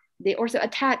 They also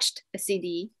attached a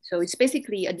CD, so it's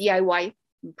basically a DIY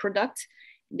product.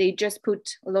 They just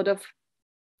put a lot of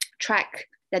track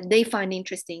that they find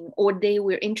interesting or they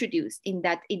were introduced in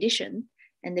that edition,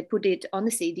 and they put it on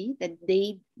the CD that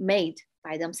they made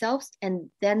by themselves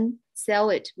and then sell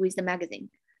it with the magazine.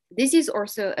 This is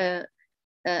also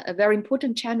a very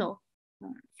important channel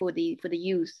for the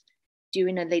youth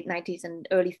during the late 90s and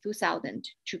early 2000s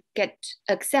to get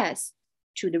access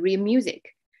to the real music.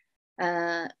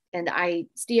 And I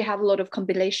still have a lot of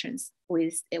compilations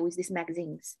with these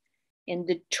magazines. And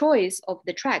the choice of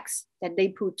the tracks that they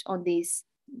put on these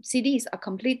CDs are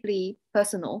completely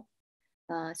personal.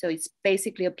 So it's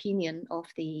basically opinion of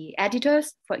the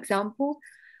editors, for example,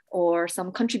 or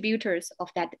some contributors of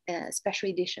that special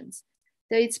editions.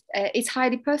 So it's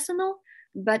highly personal,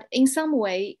 but in some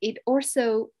way it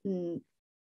also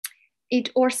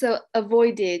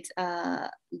avoided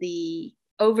the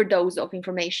overdose of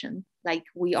information like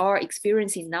we are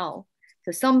experiencing now.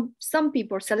 So some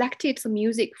people selected some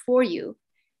music for you,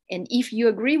 and if you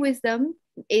agree with them,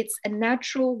 it's a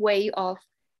natural way of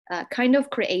kind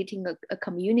of creating a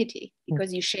community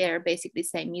because you share basically the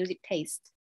same music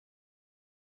taste.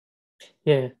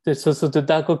 Yeah, so the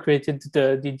Dakou created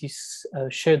this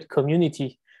shared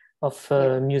community of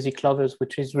music lovers,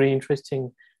 which is really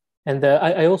interesting. And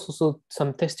I also saw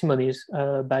some testimonies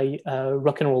by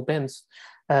rock and roll bands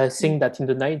saying that in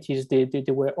the 90s,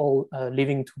 they were all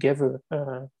living together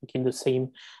like in the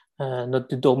same, not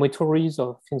the dormitories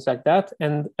or things like that.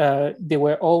 And they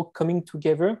were all coming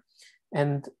together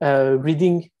and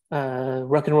reading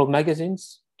rock and roll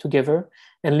magazines together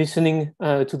and listening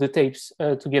to the tapes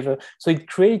together. So it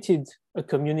created a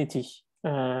community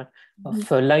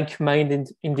of like-minded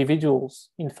individuals,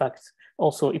 in fact.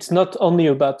 Also, it's not only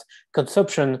about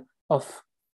consumption of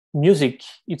music,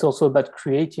 it's also about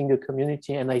creating a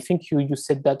community. And I think you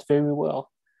said that very well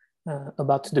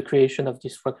about the creation of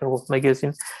this rock and roll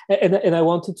magazine. And I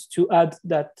wanted to add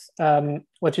that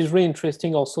what is really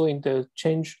interesting also in the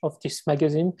change of this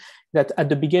magazine, that at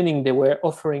the beginning they were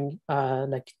offering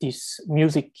like this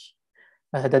music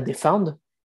that they found.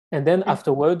 And then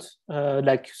afterwards,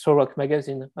 like So Rock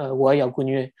magazine,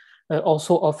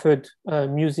 also offered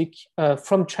music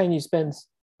from Chinese bands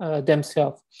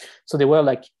themselves. So they were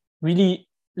like really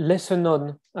lesser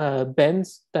known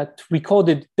bands that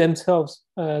recorded themselves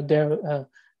their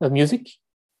music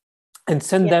and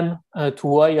sent them to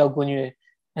Wai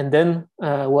and then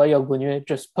Wai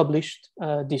just published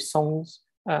these songs.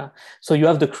 So you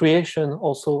have the creation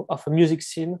also of a music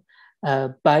scene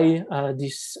by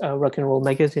this rock and roll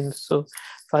magazine. So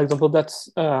for example, that's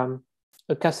a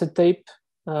cassette tape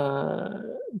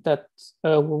that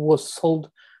was sold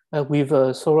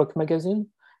with So Rock magazine.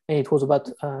 And it was about,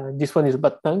 this one is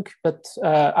about punk, but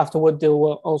afterward they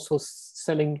were also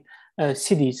selling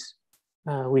CDs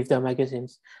with their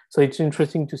magazines. So it's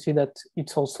interesting to see that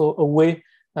it's also a way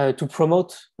to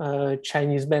promote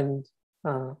Chinese band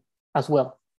as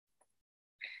well.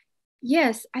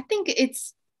 Yes, I think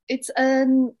it's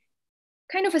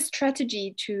kind of a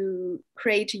strategy to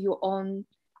create your own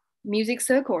music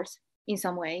circles in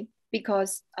some way,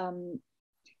 because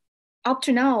up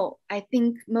to now, I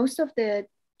think most of the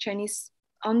Chinese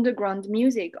underground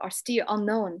music are still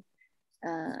unknown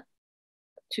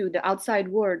to the outside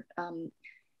world. On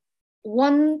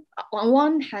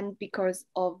one hand, because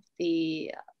of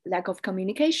the lack of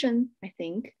communication, I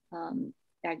think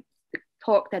that the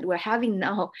talk that we're having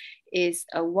now is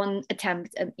one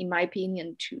attempt, in my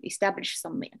opinion, to establish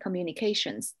some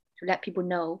communications to let people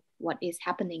know what is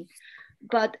happening.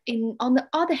 But on the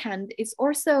other hand, it's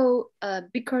also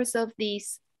because of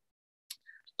these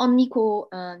unequal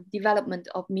development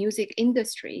of music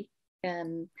industry.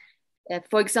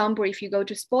 For example, if you go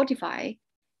to Spotify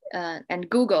and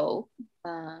Google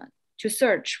to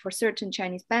search for certain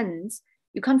Chinese bands,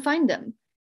 you can't find them.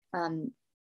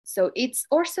 So it's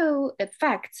also a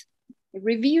fact,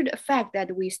 revealed a fact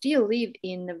that we still live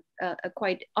in a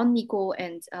quite unequal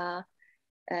and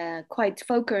quite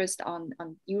focused on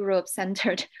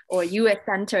Europe-centered or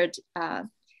US-centered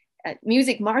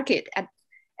music market.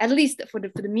 At least for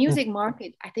the music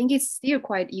market, I think it's still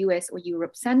quite US or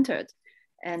Europe-centered.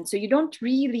 And so you don't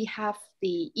really have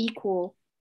the equal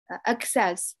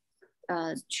access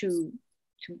to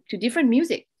different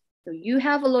music. So you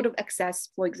have a lot of access,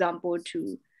 for example,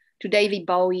 to David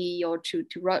Bowie or to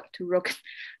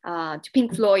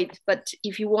Pink Floyd. But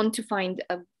if you want to find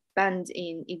a band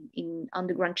in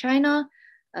underground China,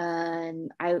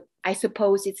 I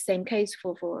suppose it's the same case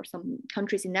for some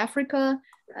countries in Africa,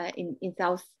 in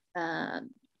South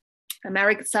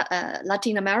America,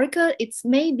 Latin America, it's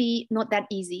maybe not that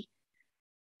easy.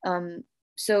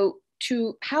 So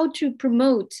how to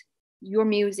promote your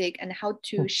music and how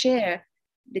to share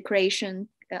the creation,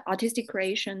 artistic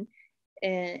creation,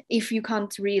 if you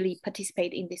can't really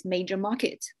participate in this major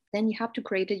market, then you have to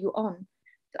create your own.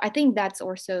 So I think that's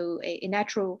also a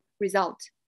natural result,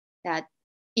 that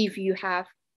if you have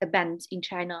a band in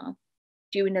China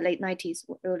during the late 90s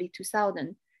or early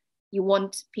 2000s, you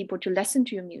want people to listen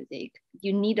to your music,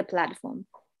 you need a platform.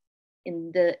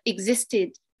 In the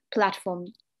existed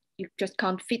platform, you just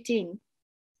can't fit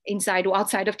inside or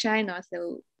outside of China.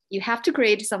 So you have to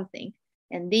create something.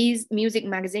 And these music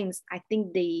magazines, I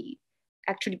think they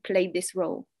actually played this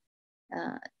role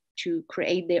to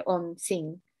create their own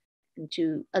thing and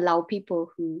to allow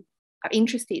people who are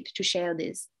interested to share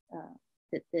this,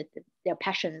 their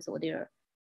passions or their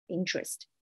interest.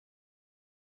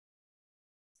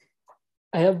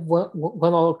 I have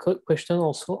one other question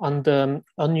also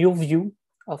on your view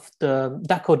of the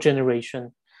Dakou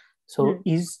generation. So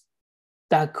is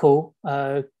Dakou,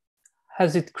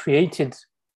 has it created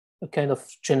a kind of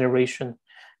generation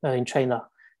in China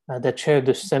that share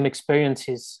the same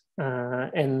experiences,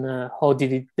 and how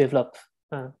did it develop?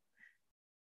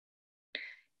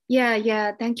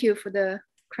 Yeah, thank you for the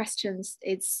questions.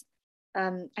 It's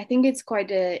I think it's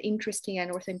quite an interesting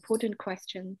and also important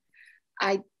question.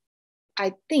 I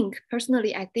I think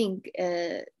personally,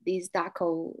 these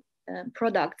Dakou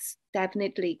products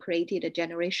definitely created a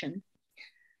generation,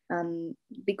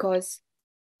 because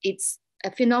it's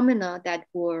a phenomena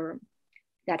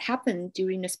that happened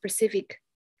during a specific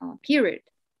period.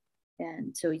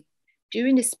 And so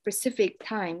during this specific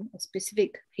time, a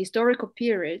specific historical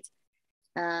period,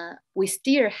 we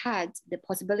still had the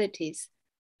possibilities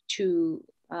to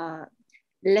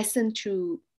listen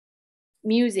to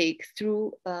music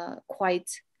through a quite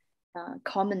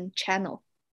common channel.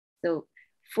 So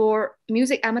for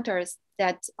music amateurs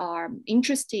that are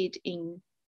interested in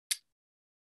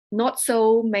not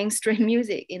so mainstream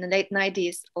music in the late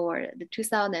 90s or the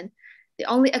 2000s, the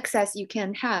only access you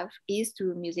can have is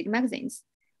through music magazines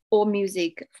or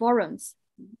music forums.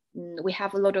 We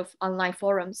have a lot of online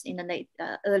forums in the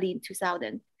early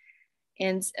 2000s.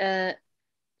 And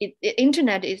the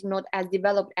internet is not as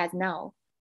developed as now.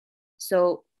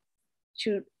 So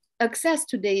to access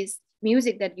today's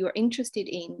music that you're interested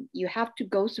in, you have to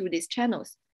go through these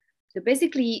channels. So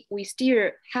basically, we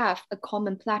still have a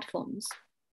common platforms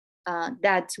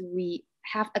that we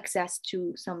have access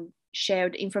to some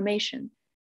shared information.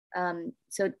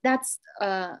 So that's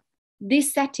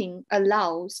this setting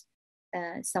allows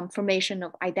some formation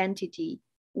of identity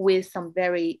with some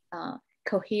very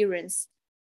coherence,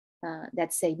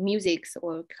 let's say musics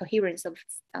or coherence of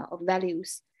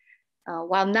values.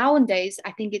 While nowadays,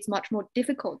 I think it's much more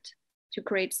difficult to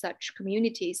create such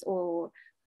communities, or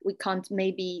we can't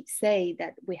maybe say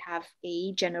that we have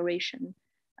a generation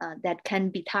that can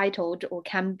be titled or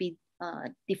can be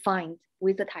defined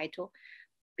with a title,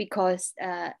 because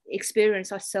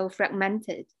experience are so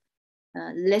fragmented,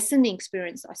 listening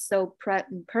experience are so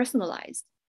personalized,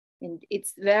 and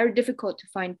it's very difficult to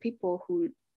find people who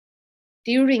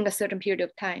during a certain period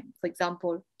of time, for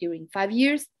example, during 5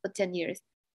 years or 10 years,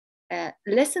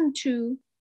 listen to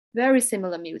very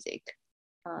similar music.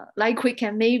 Like we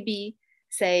can maybe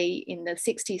say in the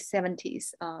 60s,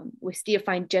 70s, we still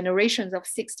find generations of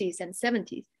 60s and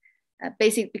 70s,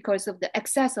 basically because of the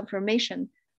excess of information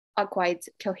are quite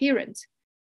coherent.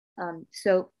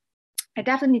 So I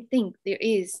definitely think there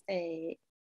is a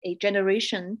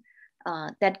generation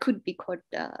that could be called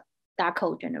the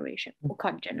Dakou generation or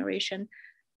Khan generation,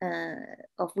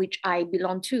 of which I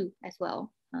belong to as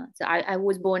well. So I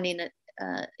was born in the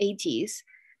 80s.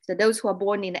 So those who are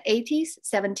born in the 80s,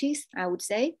 70s, I would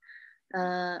say,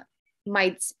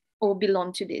 might all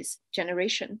belong to this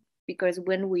generation, because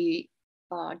when we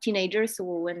are teenagers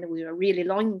or when we are really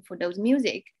longing for those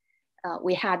music,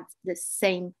 we had the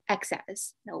same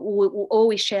access. We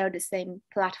always share the same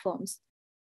platforms.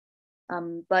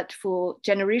 But for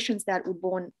generations that were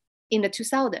born in the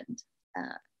 2000s,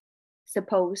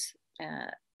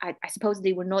 I suppose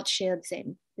they will not share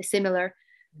the similar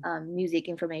music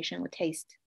information or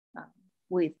taste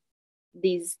with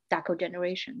these Dakou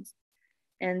generations.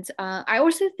 And I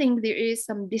also think there is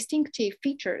some distinctive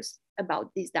features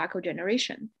about this Dakou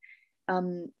generation,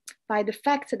 by the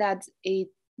fact that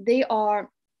they are,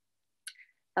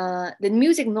 the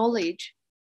music knowledge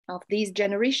of these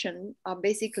generation are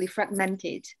basically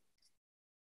fragmented,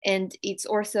 and it's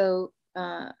also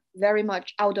very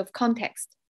much out of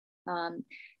context.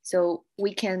 So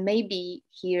we can maybe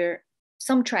hear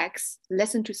some tracks,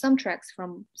 listen to some tracks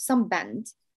from some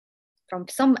bands, from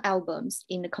some albums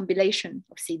in a compilation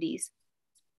of CDs,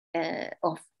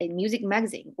 of a music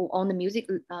magazine, or on the music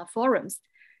forums,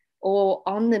 or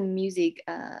on the music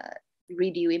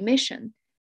radio emission.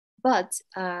 But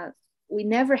we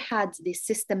never had this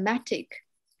systematic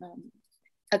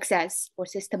access or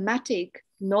systematic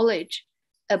knowledge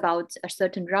about a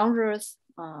certain genres,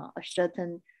 a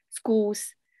certain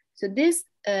schools. So this,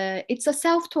 it's a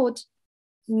self-taught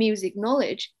music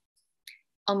knowledge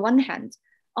on one hand.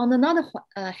 On another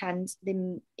hand,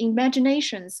 the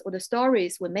imaginations or the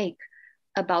stories we make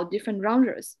about different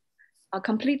genres are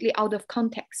completely out of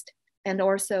context, and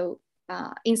also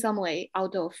in some way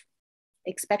out of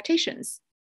expectations.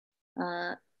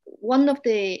 One of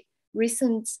the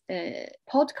recent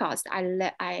podcasts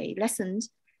I listened,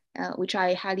 which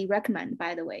I highly recommend,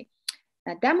 by the way,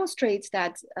 demonstrates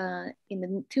that in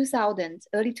the 2000s,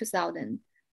 early 2000s,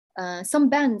 some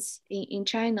bands in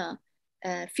China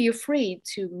feel free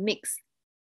to mix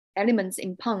elements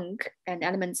in punk and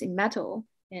elements in metal,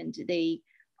 and they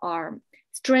are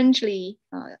strangely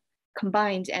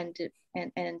combined and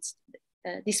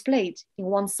displayed in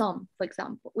one song, for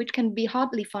example, which can be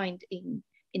hardly found in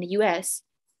the US,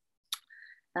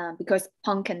 because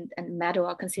punk and metal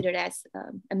are considered as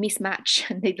a mismatch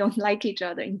and they don't like each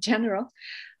other in general.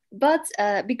 But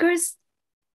because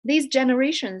these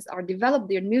generations are developed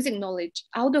their music knowledge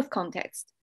out of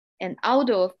context, and out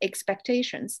of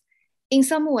expectations, in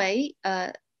some way,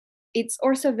 it's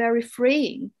also very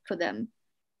freeing for them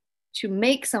to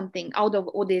make something out of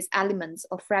all these elements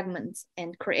or fragments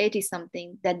and create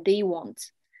something that they want.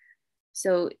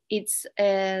 So it's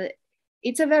a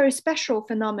very special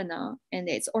phenomena, and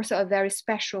it's also a very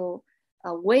special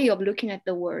way of looking at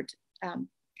the world,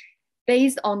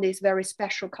 based on this very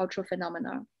special cultural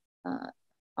phenomena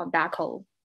of Dakou.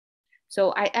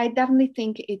 So I definitely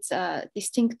think it's a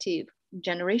distinctive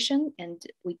generation, and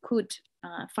we could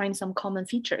find some common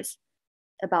features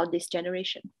about this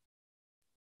generation.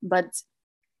 But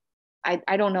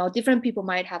I don't know, different people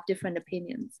might have different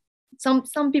opinions.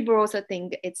 Some people also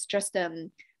think it's just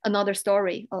another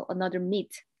story or another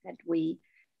myth that we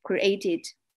created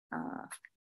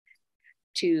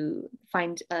to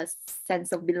find a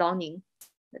sense of belonging.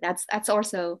 That's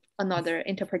also another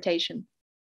interpretation.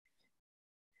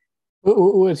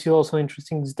 What's also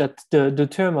interesting is that the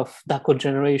term of Dakou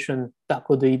generation,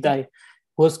 Dakou de Idai,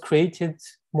 was created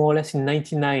more or less in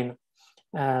 1999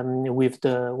 with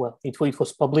it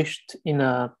was published in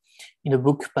a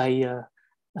book by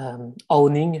Ao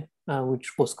Ning,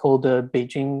 which was called the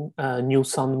Beijing New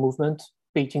Sound Movement,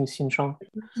 Beijing Xinshang.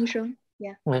 Xinshang,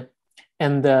 yeah.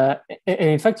 And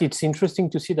in fact, it's interesting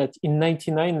to see that in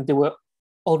 1999 they were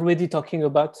already talking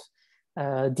about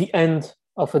the end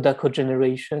of a Dakou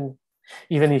generation,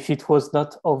 even if it was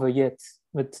not over yet.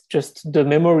 But just the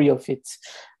memory of it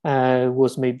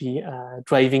was maybe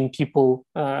driving people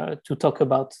to talk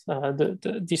about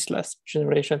this last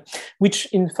generation, which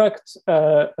in fact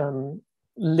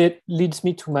leads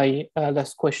me to my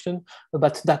last question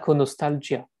about Dakou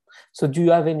nostalgia. So do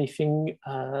you have anything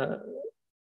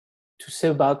to say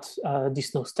about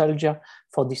this nostalgia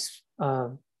for this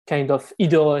kind of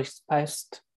idealized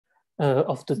past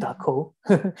of the Dakou,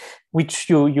 which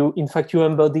you in fact you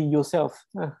embody yourself,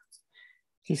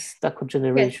 this Dakou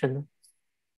generation?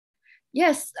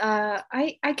 Yes,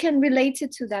 I can relate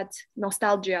it to that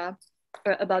nostalgia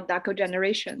about Dakou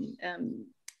generation,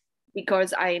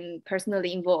 because I'm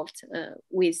personally involved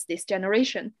with this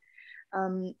generation.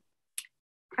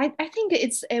 I think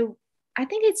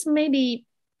it's maybe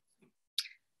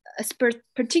a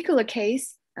particular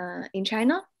case in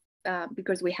China,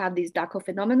 because we have these Dakou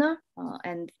phenomena,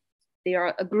 and there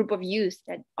are a group of youth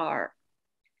that are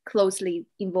closely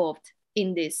involved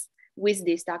in this with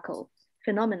this Dakou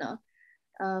phenomena.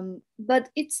 But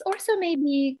it's also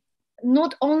maybe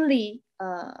not only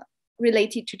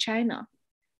related to China,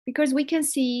 because we can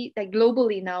see that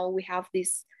globally now we have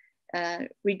this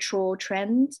retro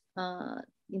trend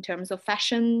in terms of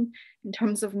fashion, in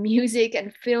terms of music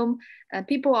and film.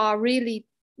 People are really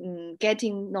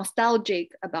getting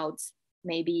nostalgic about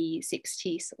maybe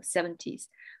 60s or 70s,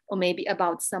 or maybe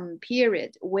about some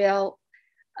period. Well,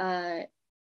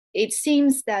 it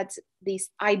seems that this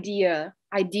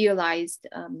idealized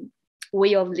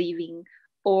way of living,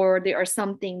 or there are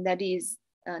something that is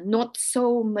not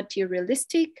so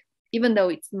materialistic, even though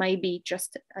it might be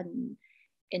just a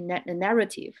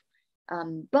narrative.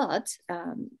 But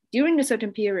during a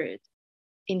certain period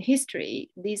in history,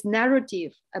 this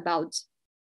narrative about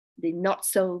the not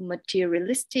so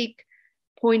materialistic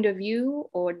point of view,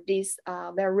 or this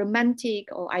very romantic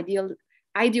or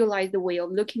idealized way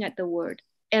of looking at the world,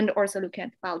 and also looking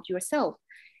at about yourself,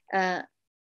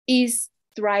 is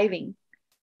thriving.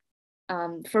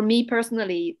 For me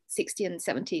personally, 60s and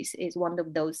 70s is one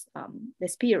of those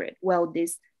this period. Well,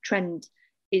 this trend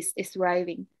is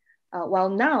thriving. While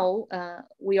now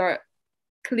we are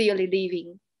clearly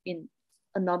living in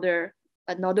another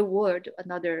world,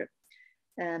 another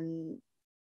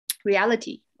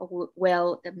reality.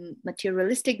 Well, the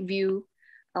materialistic view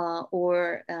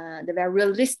or the very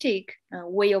realistic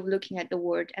way of looking at the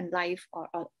world and life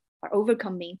are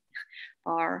overcoming,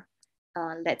 are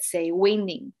let's say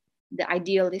winning the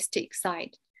idealistic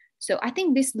side. So I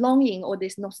think this longing or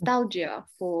this nostalgia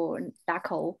for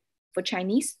Dakou, for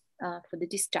Chinese, for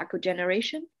this Dakou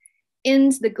generation,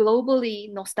 and the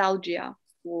globally nostalgia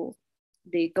for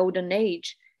the golden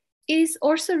age is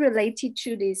also related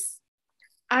to this.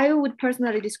 I would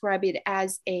personally describe it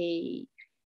as a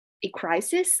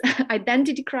crisis,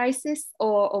 identity crisis,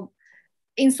 or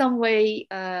in some way,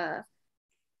 I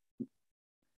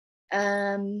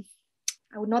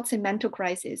would not say mental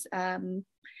crisis,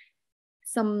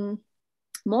 some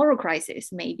moral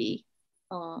crisis maybe,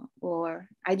 or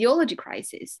ideology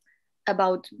crisis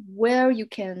about where you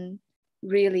can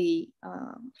really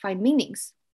find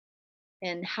meanings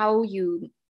and how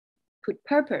you put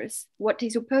purpose. What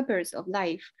is your purpose of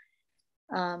life?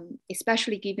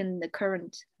 Especially given the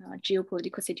current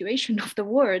geopolitical situation of the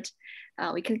world,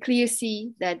 we can clearly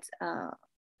see that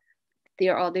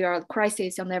there are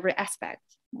crises on every aspect,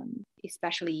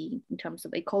 especially in terms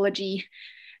of ecology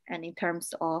and in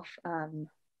terms of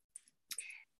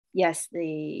yes,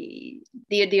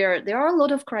 there are a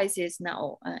lot of crises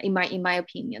now, in my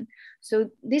opinion. So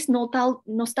this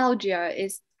nostalgia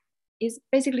is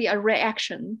basically a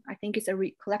reaction. I think it's a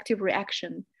collective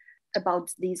reaction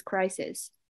about these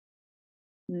crises.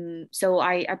 So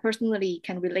I personally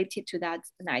can relate it to that,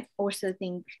 and I also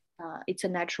think it's a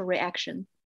natural reaction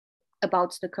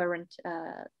about the current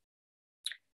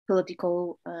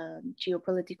political,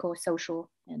 geopolitical, social,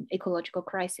 and ecological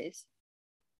crisis.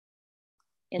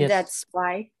 And yes, that's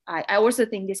why I also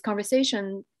think this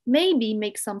conversation maybe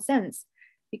makes some sense,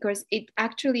 because it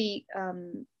actually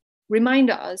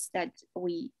reminds us that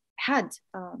we had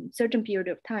certain period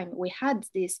of time, we had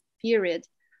this period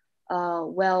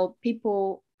where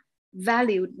people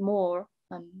valued more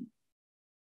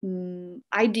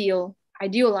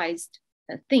idealized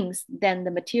things than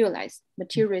the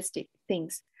materialistic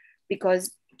things,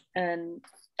 because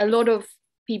a lot of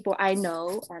people I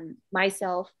know and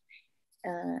myself,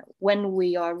 when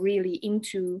we are really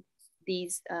into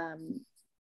these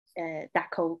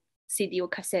Dakou CD or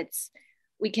cassettes,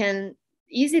 we can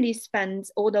easily spend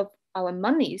all of our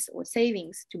monies or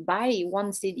savings to buy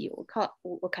one CD or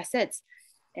cassettes,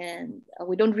 and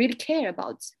we don't really care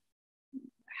about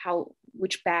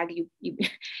which bag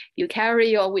you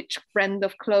carry or which brand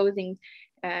of clothing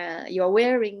you're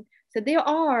wearing. So there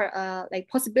are like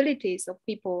possibilities of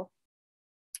people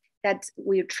that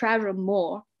will treasure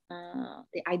more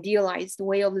the idealized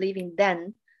way of living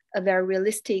than a very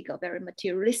realistic or very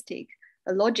materialistic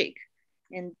logic,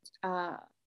 and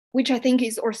which I think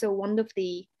is also one of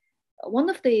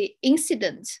the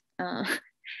incident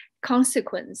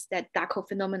consequence that Dakou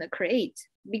phenomena create.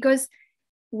 Because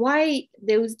why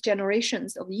those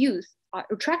generations of youth are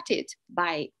attracted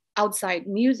by outside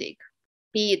music,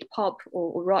 be it pop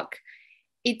or rock,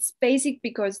 it's basic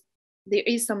because there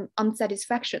is some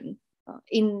unsatisfaction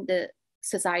in the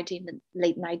society in the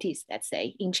late 90s, let's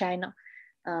say, in China,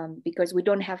 because we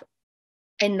don't have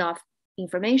enough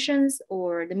informations,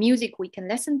 or the music we can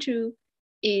listen to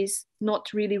is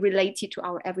not really related to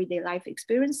our everyday life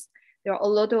experience. There are a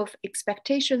lot of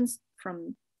expectations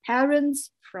from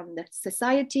parents, from the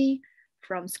society,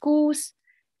 from schools.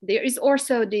 There is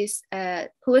also this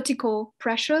political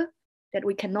pressure that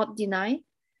we cannot deny.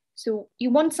 So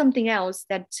you want something else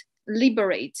that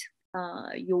liberate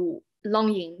your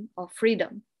longing of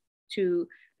freedom, to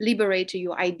liberate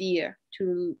your idea,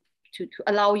 to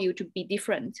allow you to be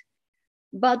different.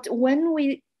 But when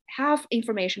we have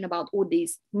information about all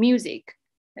this music,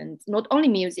 and not only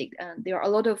music, there are a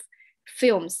lot of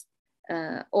films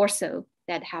also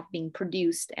that have been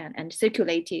produced and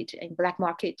circulated in black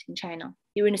market in China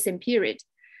during the same period.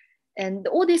 And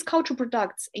all these cultural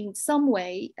products in some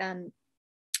way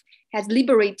has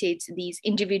liberated these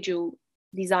individual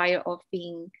desire of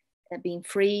being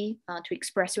free to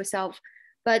express yourself.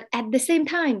 But at the same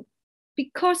time,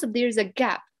 because there's a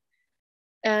gap,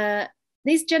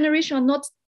 this generation are not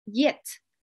yet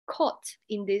caught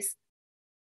in this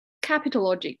capital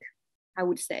logic, I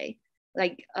would say.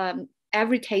 Like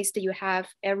every taste that you have,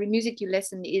 every music you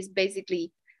listen is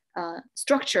basically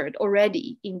structured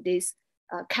already in this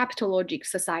capital logic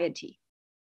society.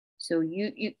 So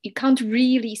you can't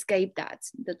really escape that.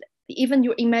 Even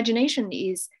your imagination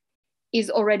is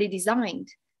already designed.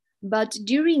 But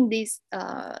during this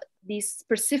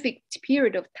specific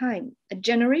period of time, a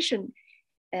generation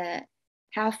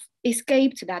have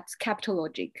escaped that capital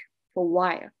logic for a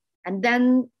while. And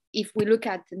then if we look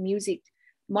at the music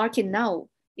market now,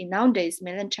 in nowadays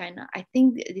mainland China, I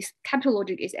think this capital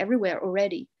logic is everywhere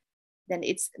already. Then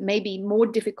it's maybe more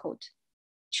difficult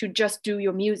to just do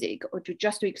your music or to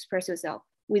just to express yourself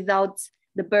without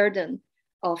the burden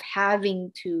of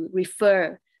having to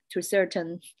refer to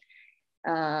certain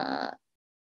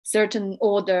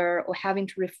order, or having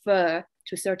to refer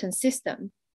to certain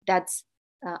system that's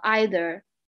either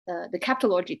the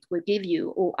capital logic will give you,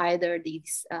 or either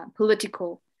this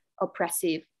political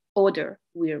oppressive order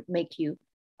will make you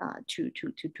to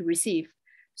receive.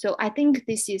 So I think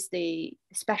this is the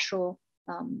special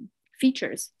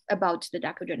features about the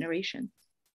Dakou generation.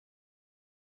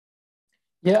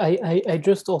 Yeah, I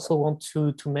just also want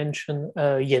to mention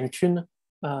Yan Tun,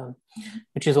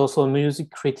 which is also a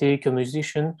music critic, a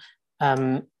musician,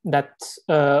 that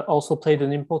also played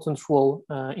an important role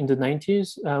in the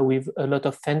 90s with a lot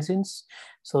of fanzines.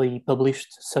 So he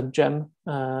published Subjam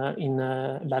in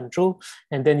Lanzhou,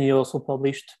 and then he also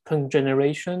published Punk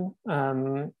Generation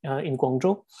in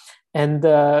Guangzhou. And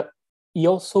he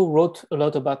also wrote a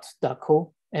lot about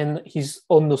Dakou and his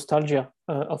own nostalgia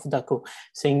of Dakou,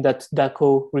 saying that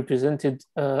Dakou represented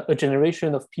a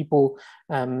generation of people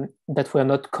that were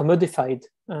not commodified,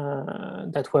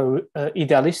 that were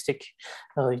idealistic.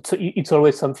 It's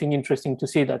always something interesting to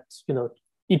see that, you know,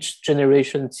 each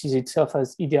generation sees itself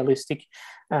as idealistic,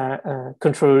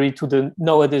 contrary to the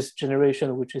nowadays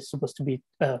generation, which is supposed to be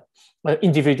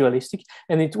individualistic.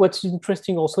 And what's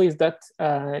interesting also is that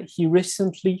he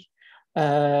recently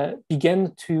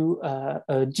began to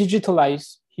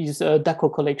digitalize his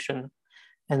Dakou collection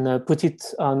and put it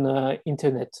on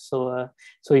internet. So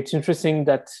it's interesting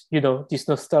that, you know, this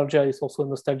nostalgia is also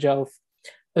nostalgia of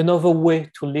another way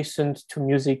to listen to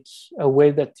music, a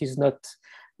way that is not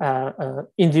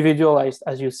individualized,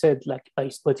 as you said, like by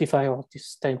Spotify or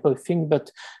this type of thing,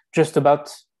 but just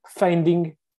about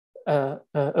finding a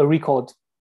record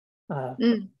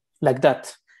like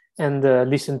that and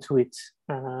listen to it,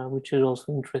 which is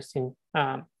also interesting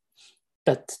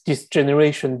that this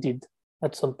generation did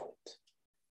at some point.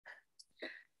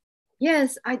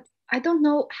 Yes, I don't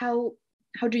know how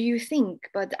do you think,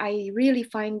 but I really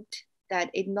find that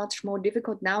it's much more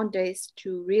difficult nowadays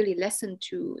to really listen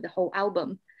to the whole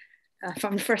album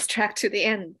from the first track to the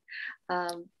end.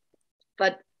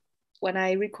 But when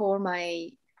I recall my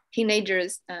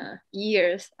teenagers'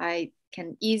 years, I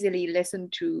can easily listen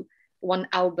to one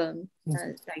album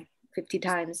like 50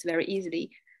 times very easily,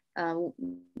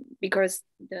 because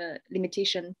the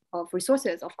limitation of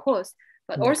resources, of course,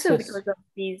 but also because of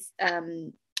this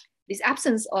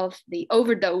absence of the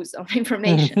overdose of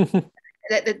information.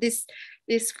 that this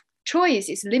choice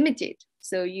is limited,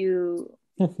 so you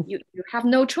have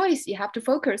no choice. You have to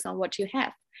focus on what you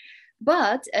have.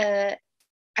 But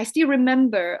I still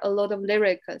remember a lot of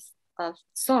lyrics of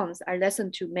songs I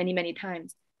listened to many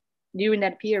times during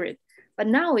that period. But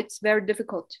now it's very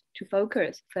difficult to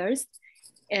focus first,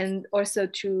 and also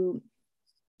to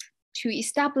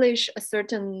establish a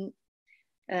certain,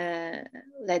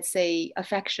 let's say,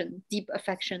 affection, deep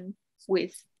affection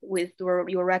with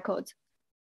your record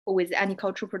or with any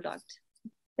cultural product.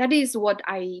 That is what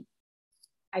I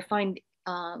find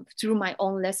through my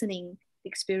own listening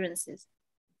experiences.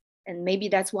 And maybe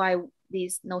that's why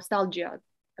this nostalgia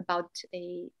about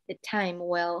a time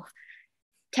where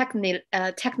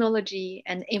technology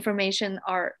and information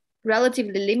are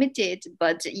relatively limited,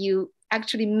 but you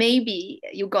actually maybe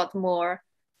you got more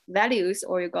values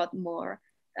or you got more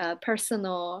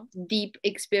personal deep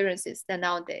experiences than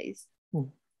nowadays.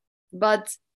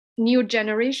 But new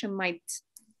generation might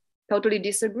totally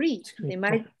disagree. They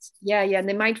might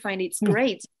they might find it's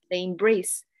great. They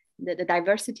embrace the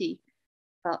diversity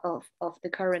of the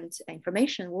current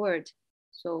information world.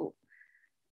 So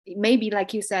it may be,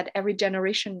 like you said, every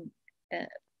generation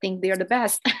think they're the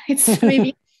best. It's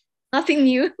maybe nothing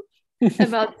new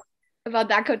about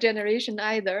Dakou generation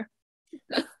either.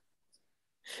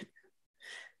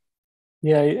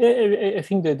 Yeah, I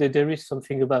think that there is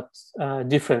something about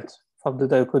different from the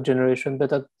Dakou generation,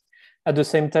 but at the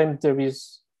same time, there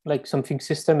is like something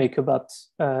systemic about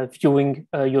viewing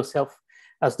yourself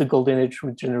as the golden age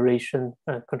generation,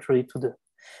 contrary to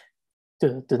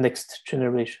the next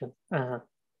generation.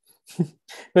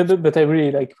 But I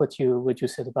really like what you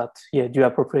said about the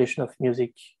appropriation of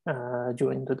music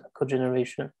during the Dakou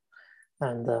generation,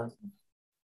 and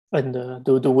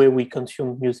the way we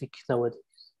consume music nowadays.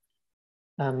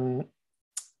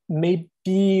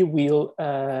 Maybe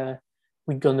we're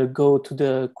gonna go to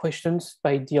the questions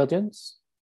by the audience.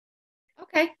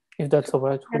 Okay. If that's all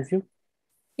right with you.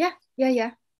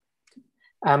 Yeah.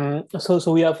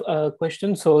 So we have a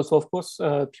question. So of course,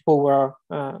 people who are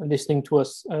listening to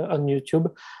us on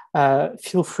YouTube,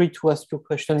 feel free to ask your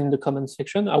question in the comment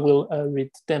section. I will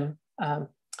read them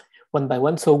one by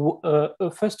one. So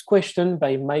first question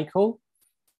by Michael.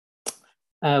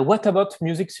 What about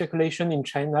music circulation in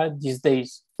China these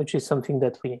days, which is something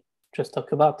that we just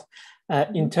talked about,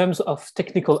 in terms of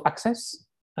technical access,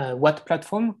 what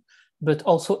platform, but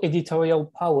also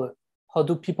editorial power? How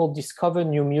do people discover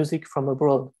new music from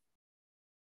abroad?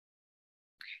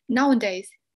 Nowadays?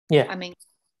 Yeah. I mean,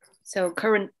 so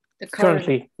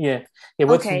currently, yeah.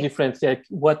 What's the difference? Like,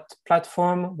 what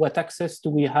platform, what access do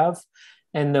we have,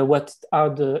 and what are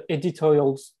the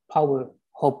editorials power?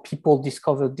 How people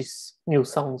discover these new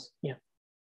sounds? Yeah.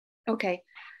 Okay.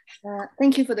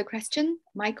 Thank you for the question,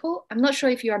 Michael. I'm not sure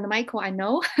if you are the Michael I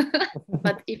know,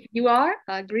 but if you are,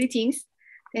 greetings.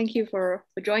 Thank you for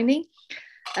joining.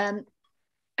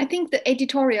 I think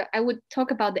I would talk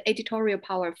about the editorial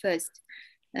power first.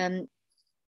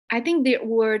 I think there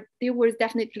was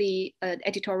definitely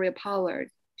editorial power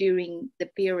during the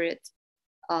period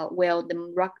where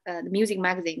the music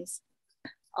magazines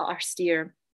are still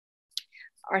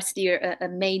are still a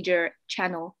major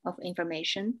channel of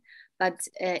information. But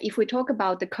if we talk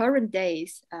about the current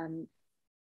days,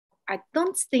 I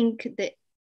don't think the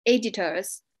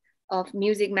editors of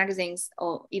music magazines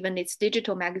or even its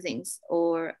digital magazines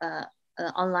or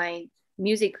online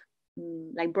music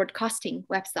like broadcasting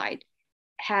website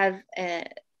have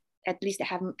at least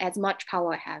have as much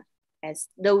power as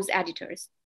those editors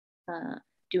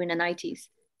during the 90s.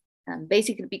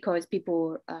 Basically because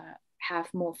people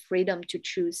have more freedom to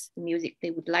choose the music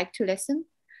they would like to listen.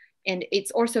 And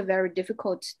it's also very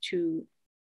difficult to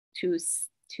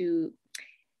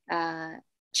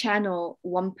channel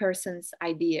one person's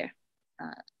idea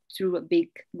through a big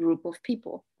group of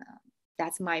people.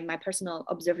 That's my personal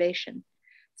observation.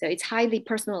 So it's highly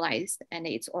personalized and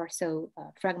it's also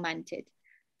fragmented.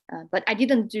 But I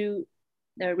didn't do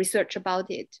the research about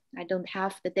it. I don't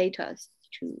have the data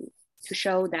to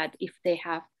show that if they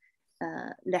have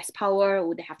less power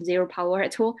or they have zero power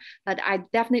at all. But I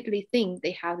definitely think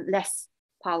they have less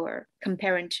power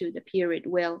comparing to the period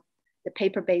where the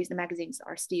paper-based magazines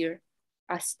are still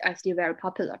very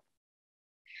popular.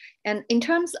 And in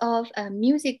terms of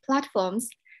music platforms,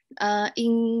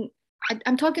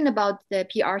 I'm talking about the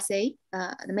PRC,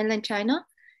 the mainland China.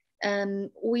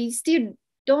 We still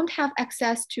don't have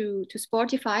access to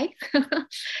Spotify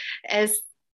as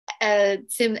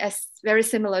very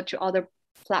similar to other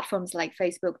platforms like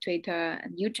Facebook, Twitter,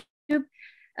 and YouTube.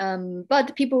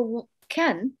 But people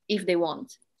can if they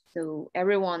want. So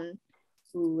everyone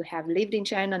who have lived in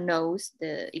China knows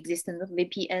the existence of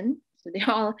VPN.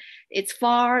 So it's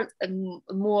far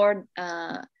more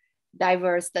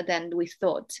diverse than we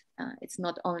thought. It's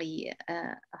not only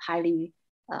a highly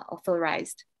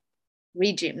authorized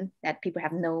regime that people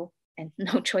have no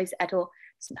choice at all.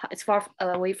 It's far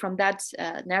away from that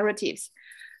narratives.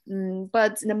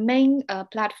 But the main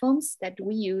platforms that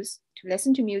we use to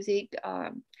listen to music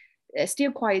are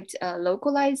still quite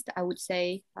localized, I would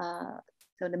say.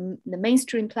 So the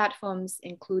mainstream platforms,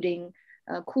 including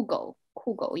Kugou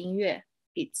音乐,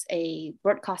 it's a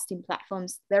broadcasting platform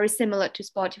very similar to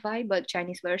Spotify, but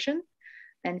Chinese version.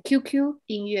 And QQ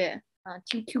音乐,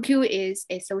 QQ is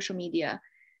a social media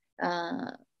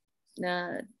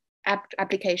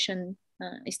application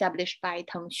established by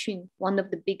Tengxun, one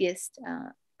of the biggest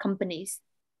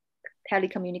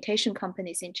telecommunication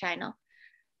companies in China.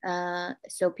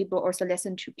 So people also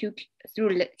listen to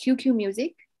through QQ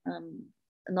Music,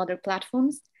 another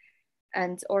platforms,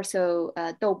 and also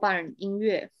豆瓣音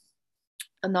乐,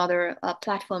 another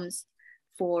platforms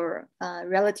for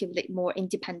relatively more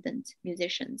independent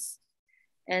musicians.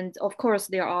 And of course,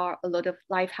 there are a lot of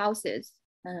live houses.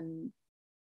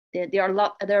 There are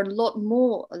a lot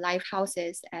more live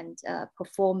houses and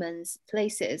performance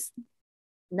places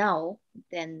now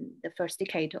than the first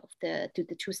decade of the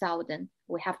 2000.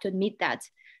 We have to admit that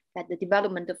the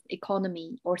development of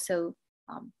economy also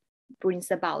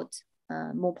brings about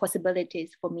more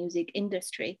possibilities for music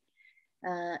industry.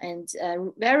 And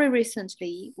very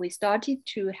recently, we started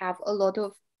to have a lot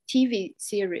of TV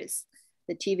series,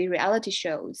 the TV reality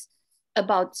shows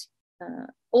about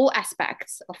all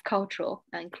aspects of culture,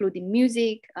 including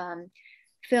music,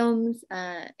 films,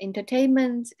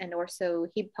 entertainment, and also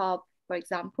hip hop, for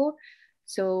example.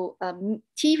 So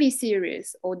TV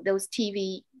series or those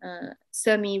TV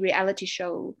semi-reality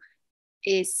show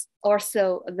is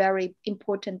also a very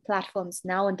important platforms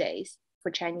nowadays for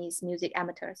Chinese music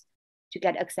amateurs to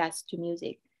get access to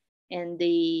music. And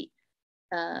the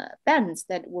bands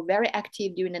that were very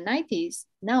active during the 90s,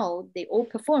 now they all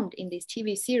performed in this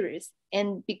TV series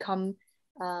and become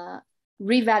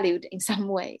revalued in some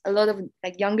way. A lot of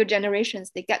like younger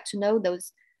generations, they get to know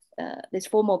these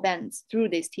former bands through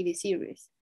this TV series.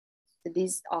 So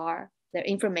these are the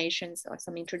informations or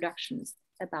some introductions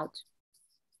about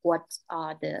what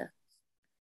are the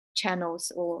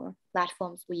channels or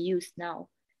platforms we use now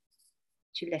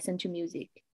to listen to music.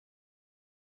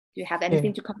 Do you have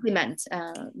anything to complement,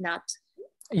 Nat?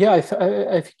 Yeah, I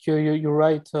think you're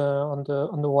right on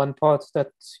the one part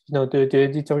that the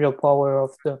editorial power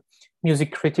of the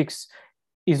music critics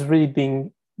is really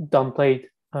being downplayed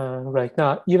right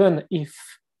now. Even if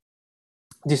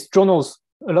these journals,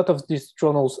 a lot of these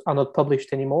journals are not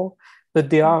published anymore, but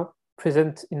they are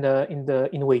present in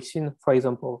Weixin, for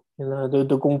example, in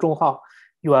the Gongzhonghao.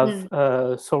 You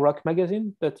have Soul Rock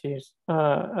magazine that is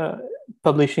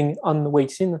publishing on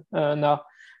Weixin now.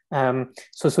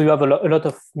 So you have a lot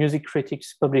of music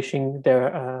critics publishing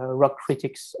their rock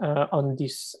critics on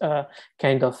these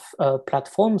kind of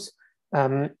platforms,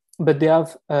 but they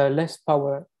have less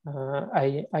power.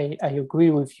 I agree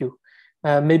with you.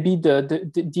 Maybe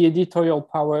the editorial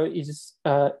power is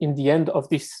in the end of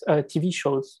these TV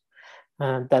shows.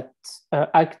 that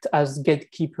act as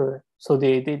gatekeeper. So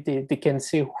they can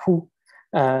say who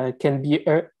can be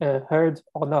heard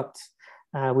or not,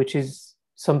 which is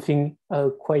something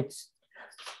quite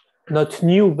not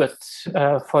new, but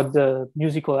for the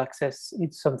musical access,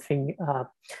 it's something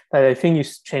that I think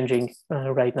is changing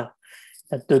right now.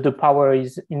 That the power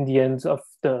is in the hands of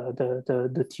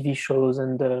the TV shows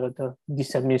and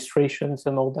these administrations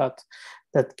and all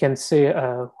that can say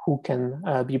who can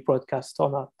be broadcast or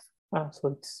not. So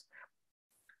it's,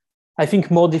 I think,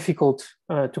 more difficult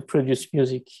to produce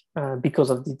music because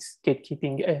of these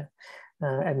gatekeeping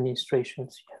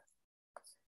administrations.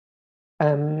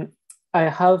 I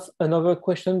have another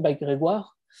question by Grégoire.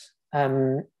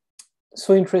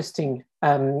 So interesting.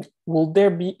 Will there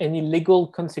be any legal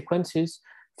consequences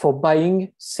for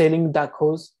buying, selling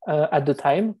Dakous at the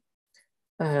time?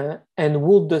 And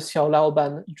would the Xiaolao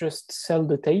ban just sell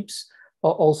the tapes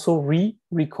or also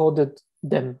re-recorded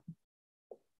them?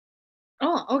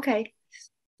 Oh, okay.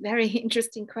 Very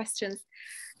interesting questions.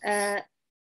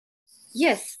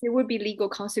 Yes, there will be legal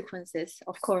consequences,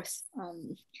 of course.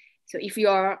 So if you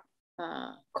are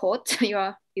caught,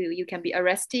 you can be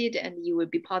arrested and you will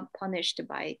be punished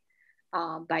by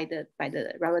the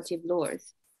relative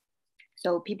laws.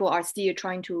 So people are still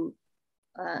trying to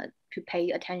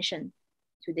pay attention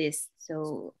to this.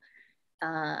 So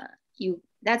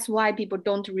that's why people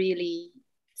don't really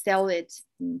sell it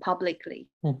publicly.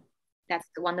 That's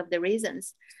one of the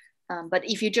reasons. But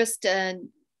if you just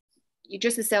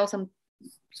sell some,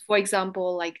 for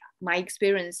example, like my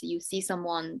experience, you see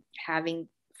someone having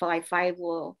five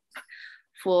or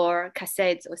four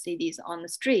cassettes or CDs on the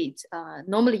street,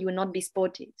 normally you will not be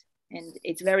spotted. And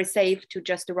it's very safe to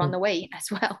just run away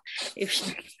as well.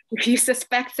 If you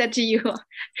suspect that you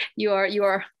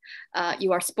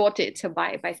are spotted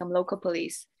by some local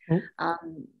police,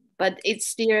 but it's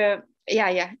still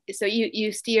So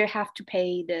you still have to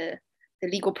pay the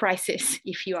legal prices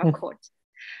if you are caught.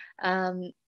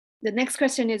 The next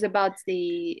question is about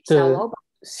the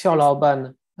Xiaolao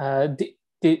ban.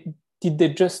 Did they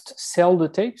just sell the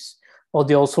tapes, or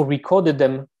they also recorded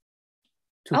them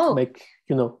to make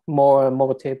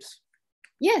more tapes?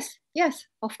 Yes,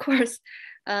 of course.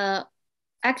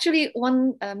 Actually,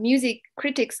 one music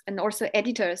critics and also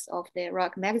editors of the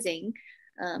rock magazine,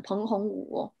 Peng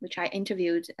Hongwu, which I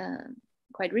interviewed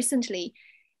quite recently,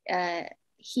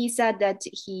 he said that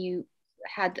he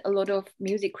had a lot of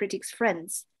music critics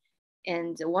friends,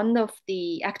 and one of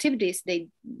the activities they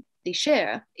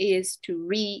share is to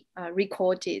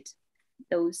re-record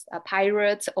those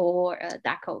pirates or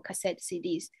Dakou cassette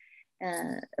CDs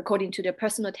according to their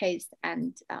personal taste,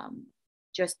 and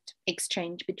just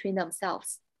exchange between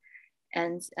themselves.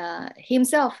 And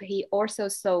himself, he also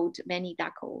sold many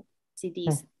Dakou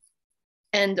CDs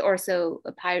and also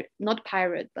not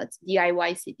pirate, but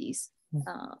DIY CDs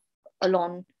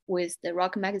along with the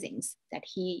rock magazines that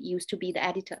he used to be the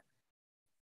editor.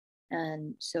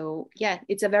 And so,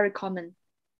 it's a very common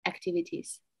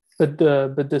activities. But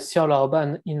the Xiaolao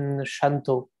ban in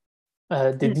Shantou,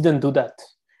 they didn't do that.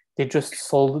 They just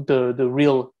sold the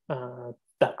real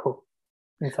Dakou.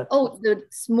 In fact. Oh, the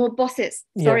small bosses.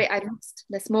 Sorry, I mixed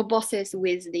the small bosses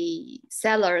with the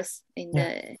sellers in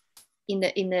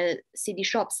the CD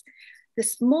shops. The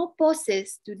small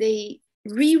bosses, do they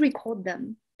re-record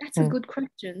them? That's a good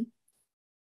question.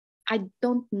 I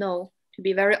don't know, to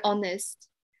be very honest.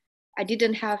 I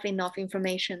didn't have enough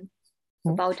information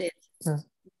about it.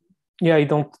 I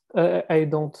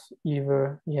don't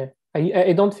either.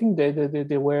 I don't think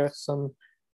there were some.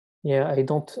 I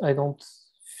don't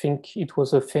think it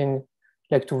was a thing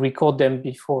like to record them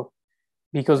before,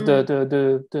 because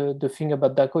the thing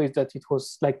about Dakou is that it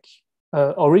was like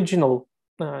original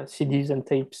CDs and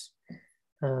tapes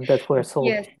that were sold.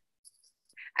 Yes,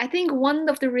 I think one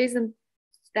of the reasons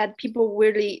that people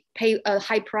really pay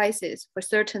high prices for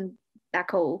certain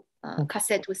Dakou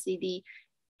cassette or CD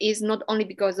is not only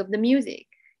because of the music,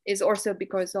 it's also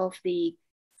because of the,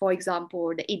 for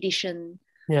example, the edition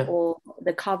or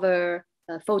the cover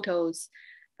photos.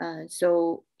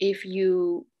 So if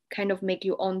you kind of make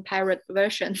your own pirate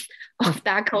version of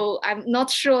Dakou, I'm not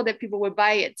sure that people will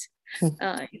buy it.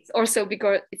 It's also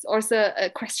because it's also a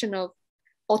question of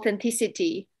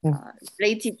authenticity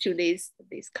related to these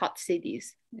cut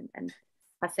CDs and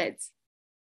cassettes.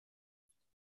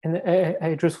 And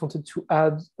I just wanted to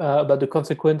add about the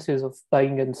consequences of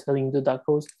buying and selling the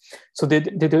Dakous. So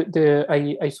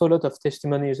I saw a lot of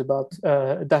testimonies about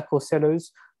Dakou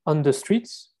sellers on the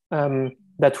streets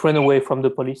that ran away from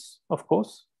the police, of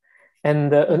course.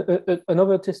 And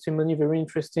another testimony, very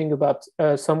interesting, about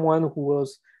someone who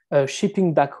was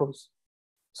shipping Dakous.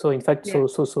 So in fact,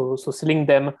 so selling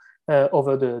them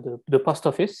over the post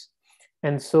office.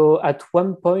 And so at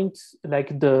one point,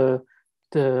 like the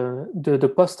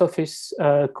post office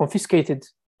confiscated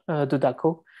the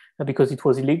Dakou because it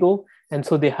was illegal, and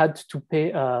so they had to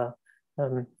pay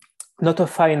not a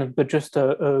fine, but just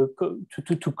to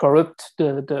corrupt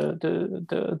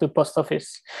the post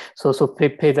office. So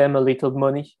pay them a little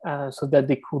money so that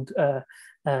they could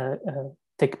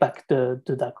take back the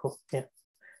Dakou. Yeah.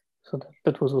 So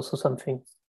that was also something.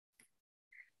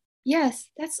 Yes,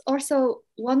 that's also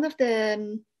one of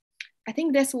the, I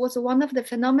think this was one of the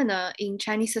phenomena in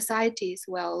Chinese societies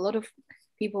where a lot of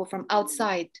people from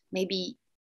outside maybe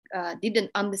didn't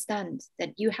understand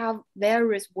that you have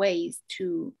various ways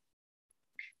to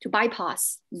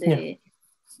bypass the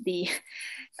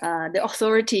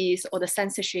authorities or the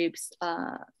censorships,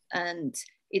 and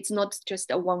it's not just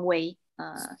a one-way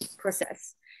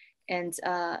process. And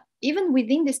even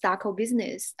within this Dakou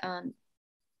business,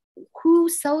 who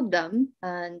sold them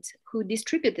and who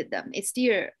distributed them is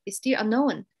still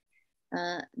unknown.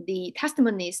 The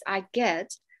testimonies I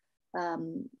get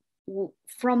from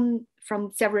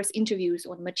several interviews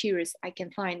or materials I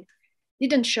can find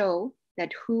didn't show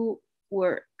that who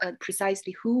were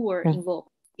precisely who were involved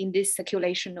in this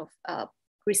circulation of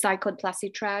recycled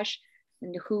plastic trash,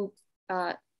 and who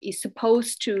is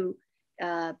supposed to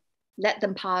let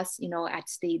them pass, at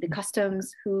the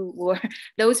customs, who were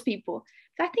those people.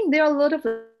 So I think there are a lot of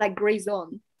like gray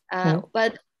zone.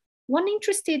 But one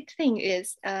interesting thing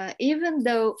is, even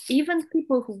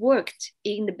people who worked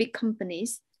in the big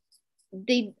companies,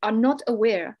 they are not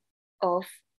aware of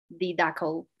the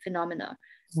Dakou phenomena.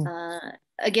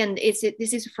 Again,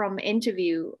 this is from an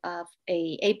interview of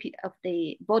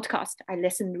the podcast I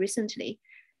listened recently.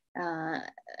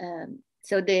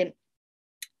 So the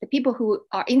people who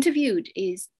are interviewed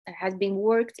has been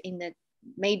worked in a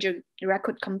major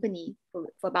record company for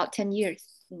about 10 years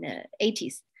in the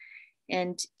 80s.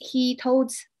 And he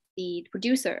told the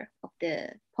producer of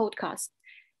the podcast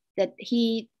that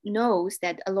he knows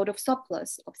that a lot of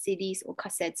surplus of CDs or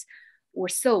cassettes were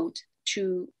sold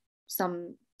to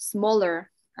some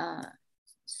smaller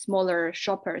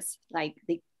shoppers,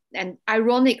 and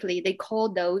ironically they call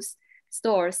those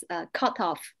stores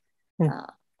cut-off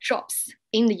shops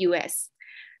in the US.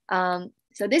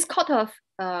 So these cut-off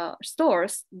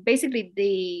stores, basically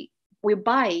they will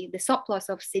buy the surplus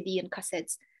of CD and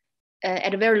cassettes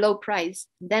at a very low price.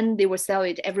 Then they will sell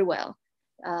it everywhere.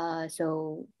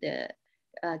 So the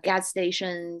gas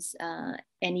stations,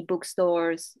 any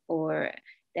bookstores, or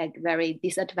like very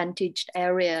disadvantaged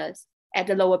areas at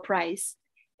a lower price.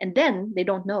 And then they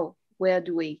don't know where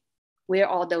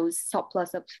all those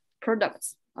surplus of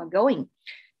products are going.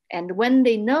 And when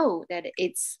they know that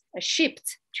it's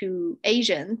shipped to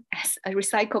Asian as a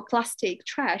recycled plastic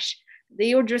trash,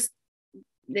 they just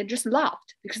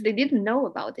laughed because they didn't know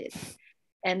about it.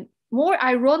 And more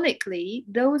ironically,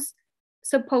 those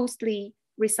supposedly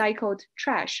recycled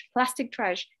trash, plastic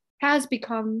trash, has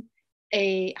become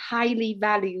a highly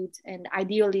valued and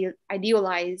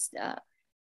idealized,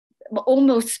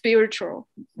 almost spiritual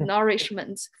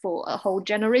nourishment for a whole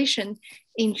generation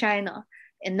in China.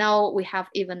 And now we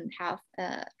even have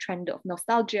a trend of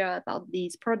nostalgia about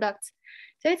these products.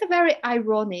 So it's very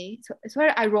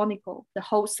ironical, the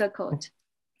whole circuit.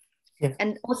 Yeah.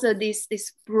 And also this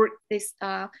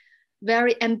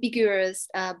very ambiguous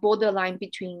borderline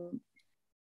between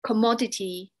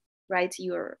commodity, right?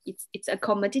 It's a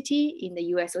commodity in the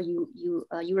US or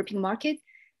European market,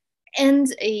 and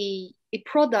a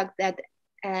product that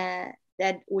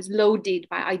was loaded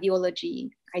by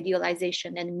ideology,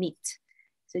 idealization, and myth.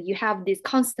 So you have this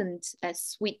constant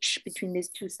switch between these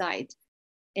two sides,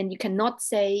 and you cannot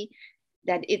say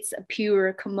that it's a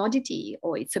pure commodity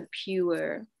or it's a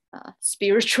pure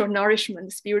spiritual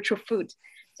nourishment, spiritual food.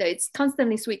 So it's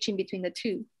constantly switching between the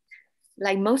two,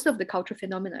 like most of the cultural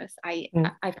phenomena I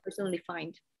personally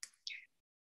find.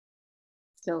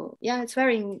 So yeah, it's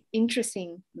very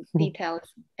interesting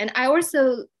details. And I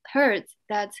also heard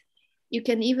that you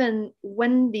can even,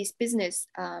 when this business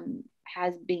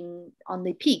has been on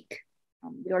the peak,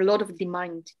 there are a lot of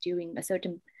demand during a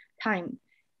certain time.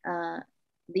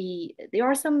 There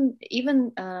are some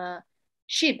even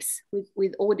ships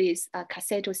with all these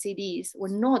cassette or CDs were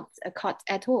not cut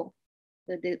at all.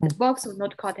 The box was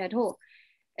not cut at all.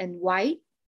 And why?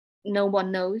 No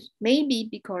one knows. Maybe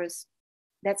because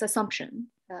that's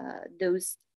assumption.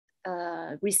 Those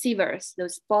receivers,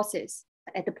 those bosses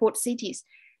at the port cities,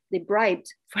 they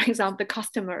bribed, for example, the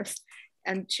customers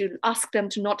and to ask them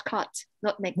to not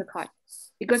make the cut.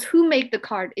 Because who made the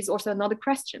cut is also another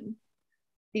question.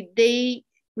 Did they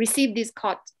receive this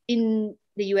cut in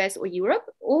the US or Europe,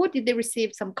 or did they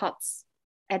receive some cuts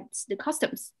at the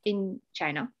customs in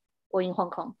China or in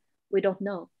Hong Kong. We don't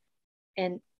know.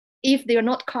 And if they are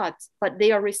not cut, but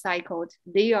they are recycled,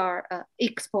 they are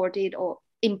exported or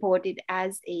imported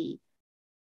as a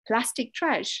plastic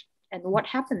trash, and what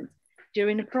happened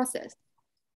during the process?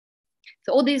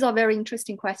 So all these are very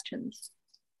interesting questions.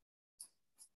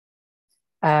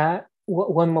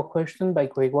 One more question by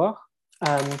Grégoire.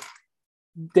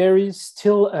 There is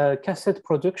still cassette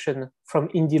production from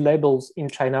indie labels in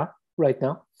China right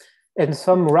now, and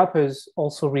some rappers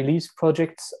also release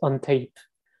projects on tape.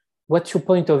 What's your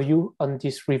point of view on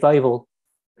this revival?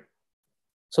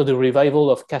 So the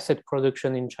revival of cassette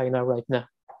production in China right now.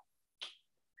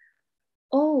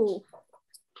 Oh,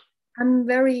 I'm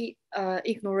very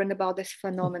ignorant about this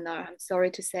phenomena, I'm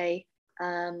sorry to say.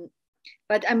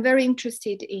 But I'm very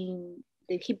interested in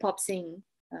the hip hop scene,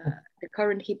 the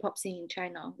current hip hop scene in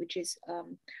China, which is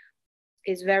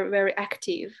very, very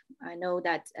active. I know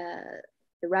that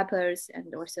the rappers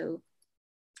and also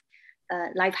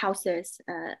live houses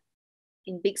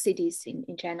in big cities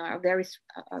in China are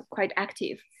quite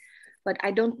active, but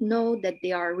I don't know that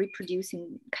they are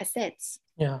reproducing cassettes.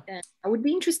 Yeah, I would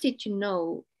be interested to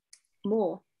know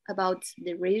more about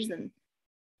the reason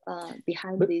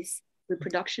behind this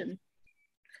reproduction.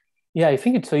 Yeah, I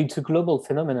think it's a global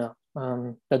phenomenon,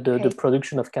 that the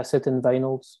production of cassette and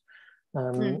vinyls.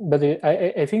 But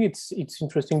I think it's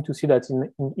interesting to see that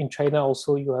in China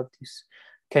also you have this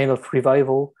kind of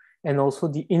revival, and also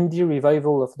the indie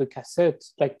revival of the cassette,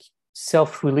 like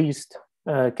self-released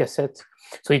cassette.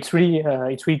 So it's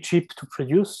really cheap to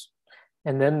produce,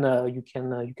 and then you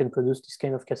can produce this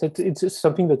kind of cassette. It's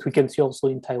something that we can see also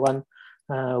in Taiwan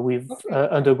with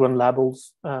underground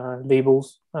labels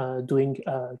doing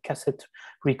cassette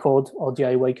record or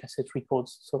DIY cassette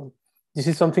records. So this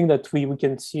is something that we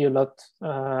can see a lot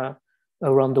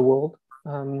around the world.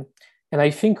 And I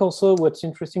think also what's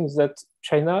interesting is that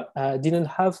China didn't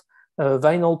have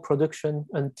vinyl production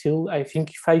until I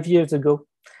think 5 years ago.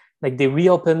 Like they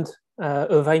reopened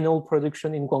a vinyl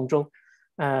production in Guangzhou,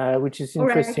 which is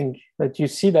interesting. That you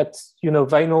see that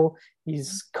vinyl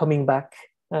is coming back,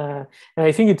 and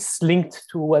I think it's linked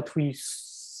to what we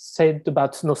said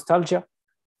about nostalgia.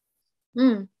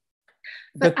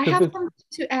 But I have something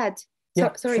to add.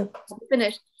 Yeah, sorry, sure.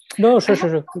 Finish. No, sure.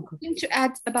 Something to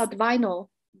add about vinyl,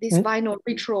 this vinyl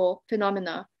retro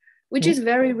phenomena, which is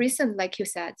very recent, like you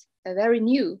said, very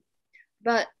new.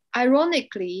 But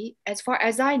ironically, as far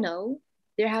as I know,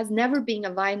 there has never been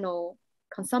a vinyl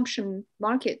consumption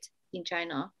market in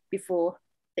China before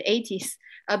the 80s,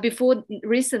 before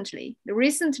recently.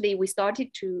 Recently, we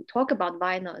started to talk about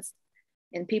vinyls,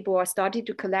 and people are starting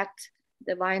to collect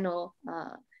the vinyl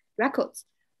records.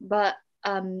 But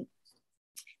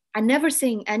I never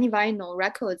seen any vinyl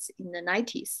records in the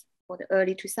 90s or the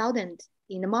early 2000s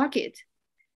in the market.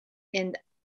 And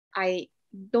I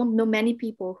don't know many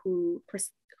people who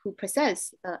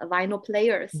possess vinyl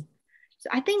players. So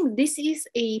I think this is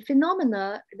a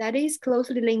phenomena that is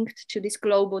closely linked to this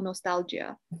global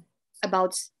nostalgia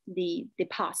about the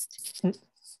past.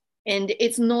 And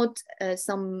it's not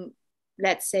some,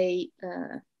 let's say,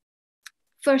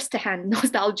 first-hand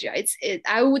nostalgia.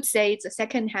 I would say it's a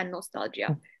second-hand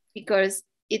nostalgia, because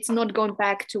it's not going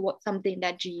back to something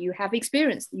that you have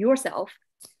experienced yourself,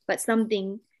 but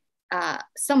something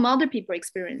some other people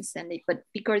experience, but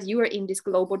because you are in this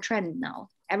global trend now,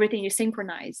 everything is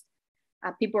synchronized.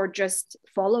 People are just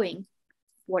following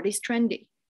what is trendy.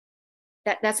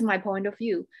 That's my point of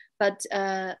view. But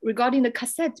regarding the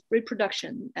cassette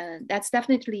reproduction, that's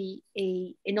definitely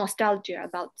a nostalgia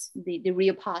about the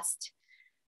real past.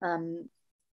 And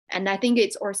I think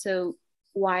it's also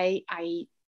why I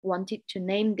wanted to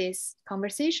name this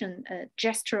conversation a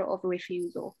gesture of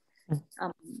refusal,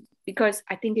 because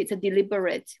I think it's a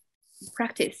deliberate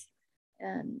practice.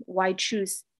 Why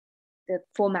choose the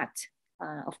format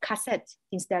of cassette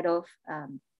instead of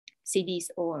CDs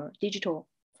or digital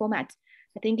format?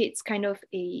 I think it's kind of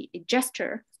a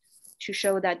gesture to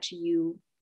show that you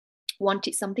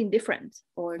wanted something different,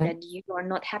 or that you are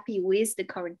not happy with the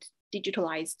current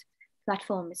digitalized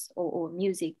platforms or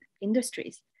music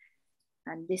industries.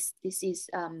 And this is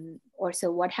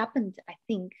also what happened, I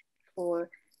think, for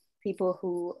people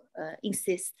who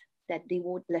insist that they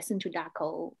would listen to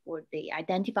Dakou, or they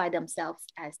identify themselves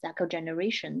as Dakou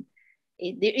generation.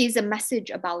 There is a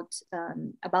message about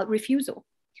refusal,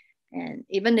 and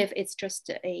even if it's just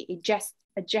a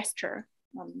gesture,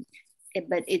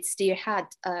 but it still had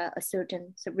a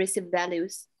certain subversive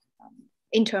values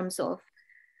in terms of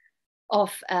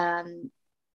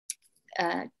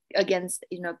against,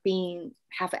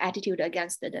 have an attitude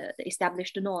against the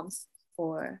established norms,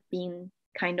 or being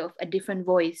kind of a different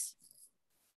voice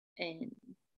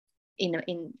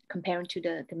in comparing to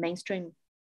the mainstream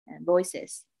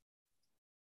voices.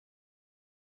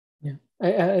 Yeah,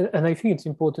 and I think it's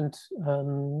important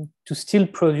to still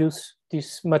produce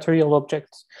these material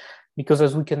objects, because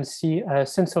as we can see,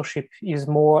 censorship is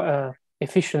more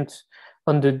efficient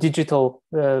on the digital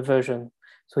version.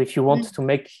 So if you want to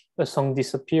make a song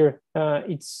disappear,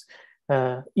 it's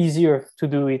easier to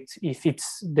do it if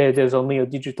there's only a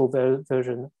digital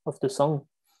version of the song.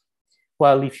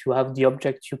 While if you have the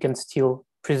object, you can still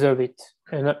preserve it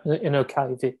and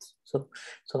archive it. So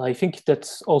I think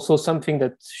that's also something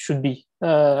that should be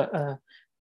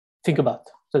think about.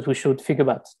 That we should think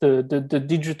about the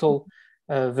digital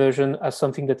version as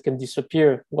something that can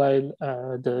disappear, while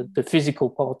the physical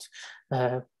part,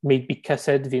 maybe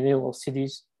cassette, vinyl, or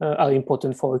CDs, are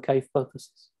important for archive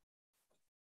purposes.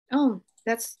 Oh,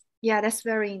 that's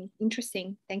very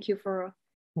interesting. Thank you for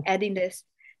adding this.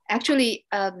 Actually,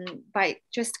 by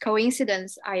just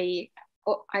coincidence, I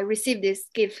received this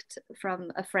gift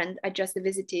from a friend I just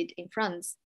visited in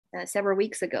France several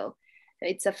weeks ago.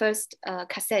 It's the first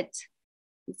cassette.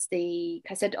 It's the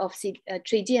cassette of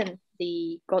Cui Jian,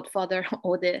 the godfather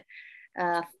or the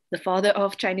father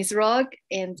of Chinese rock,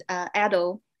 and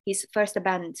Ado, his first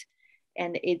band.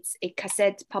 And it's a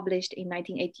cassette published in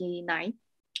 1989,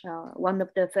 one of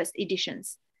the first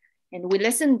editions. And we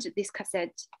listened to this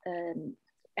cassette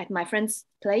at my friend's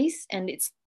place, and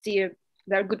it's still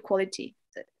very good quality.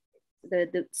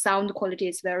 The sound quality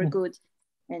is very good,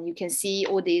 and you can see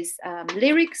all these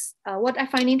lyrics. What I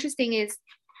find interesting is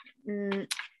the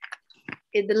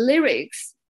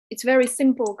lyrics. It's very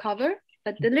simple cover,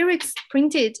 but the lyrics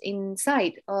printed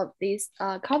inside of this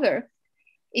cover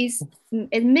is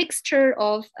a mixture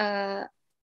of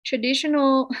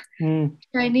traditional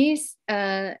Chinese,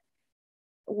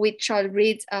 which are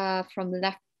read from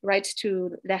right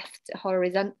to left,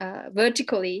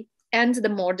 vertically, and the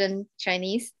modern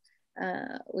Chinese,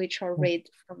 which are read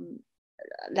from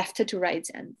left to right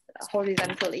and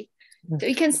horizontally. So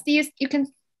you can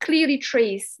clearly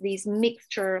trace this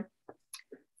mixture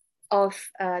of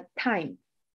time.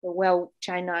 Well,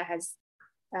 China has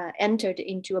entered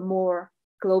into a more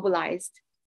globalized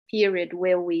period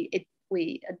where we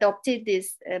adopted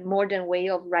this modern way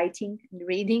of writing and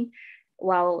reading,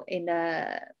 while in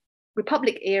the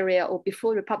Republic area or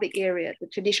before Republic area, the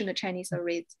traditional Chinese are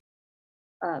read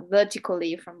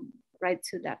vertically from right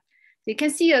to left. So you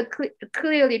can see a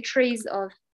clearly trace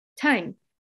of time,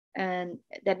 and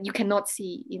that you cannot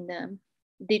see in the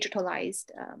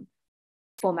digitalized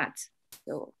format.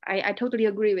 So I totally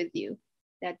agree with you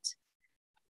that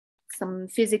some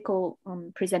physical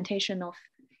presentation of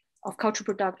cultural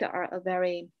product are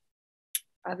very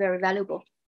valuable.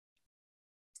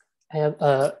 I have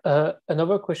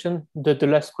another question, the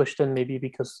last question maybe,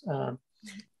 because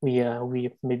we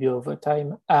may be over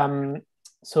time.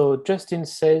 So Justin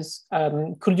says,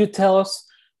 could you tell us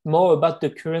more about the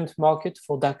current market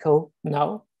for Dakou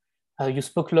now? You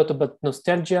spoke a lot about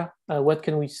nostalgia. What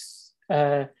can we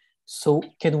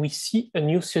can we see a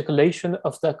new circulation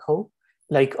of Dakou,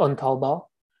 like on Taobao?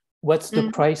 What's the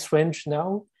price range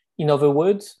now? In other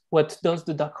words, what does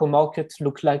the Dakou market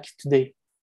look like today?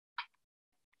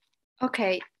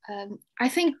 Okay, I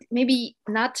think maybe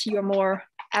Nat, you're more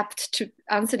apt to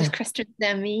answer this question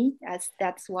than me, as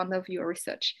that's one of your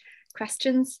research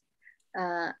questions.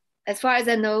 As far as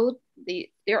I know,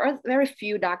 there are very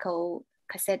few Dakou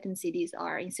cassette and CDs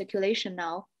are in circulation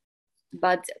now,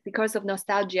 but because of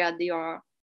nostalgia, they are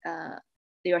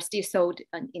still sold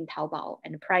in Taobao,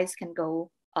 and the price can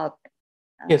go up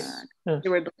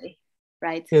durably,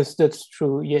 right? Yes, that's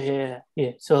true. Yeah.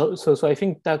 So I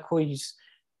think Dakou is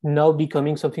now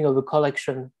becoming something of a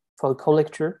collection for a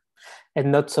collector,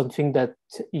 and not something that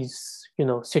is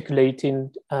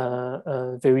circulating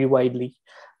very widely.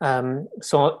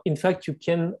 So in fact, you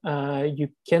can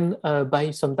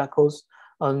buy some Dakous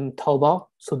on Taobao.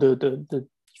 So the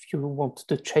if you want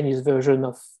the Chinese version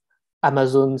of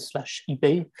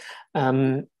Amazon/eBay,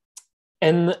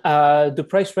 and the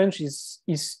price range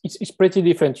is pretty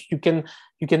different.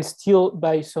 You can still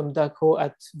buy some Dakou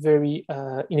at very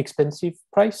inexpensive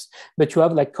price, but you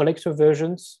have like collector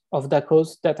versions of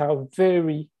Dakous that are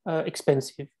very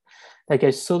expensive. Like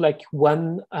I saw like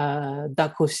one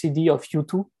Dakou CD of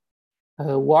U2,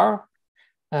 War,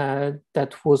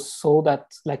 that was sold at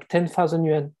like 10,000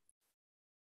 yuan.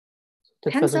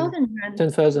 10,000 yuan?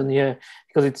 10,000, yeah,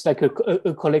 because it's like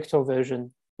a collector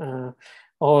version.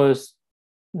 Or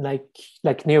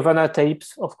like Nirvana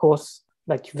tapes, of course,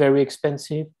 like very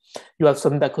expensive. You have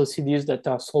some Dakou CDs that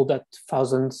are sold at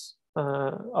thousands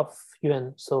of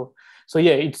yuan. So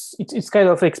yeah, it's kind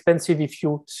of expensive if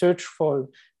you search for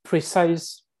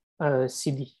precise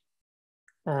CD.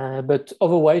 But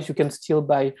otherwise, you can still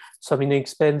buy some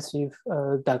inexpensive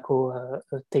Dakou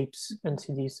tapes and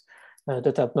CDs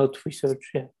that I've not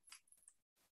researched yet.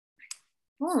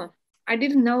 Oh, I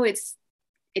didn't know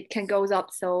it can go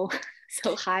up so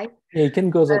high. Yeah, it can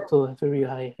go up to very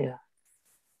high. Yeah.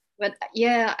 But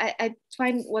yeah, I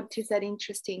find what you said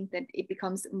interesting, that it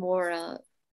becomes more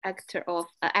act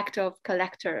of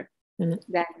collector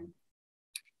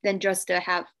than just to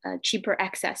have cheaper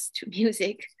access to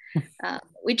music,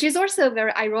 which is also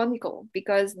very ironical,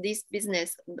 because this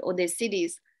business or these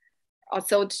CDs are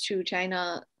sold to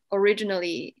China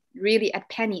originally really at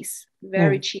pennies,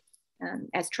 very cheap,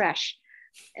 as trash.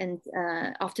 And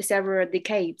after several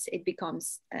decades, it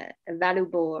becomes a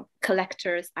valuable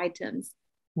collector's items,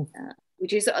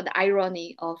 which is the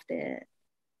irony of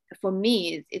for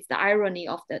me, it's the irony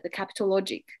of the capital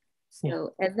logic.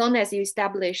 So as long as you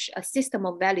establish a system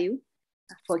of value,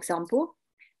 for example,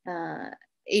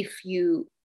 if you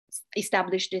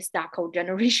establish this Dakou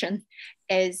generation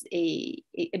as a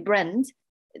brand,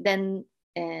 then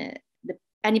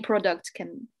any product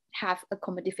can have a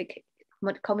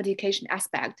commodification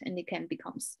aspect, and it can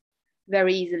becomes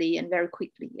very easily and very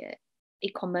quickly a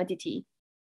commodity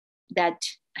that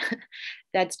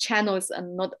channels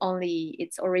not only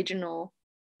its original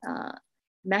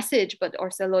message, but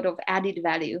also a lot of added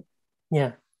value.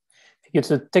 Yeah,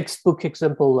 it's a textbook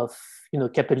example of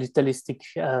capitalistic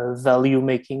value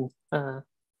making,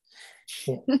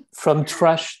 from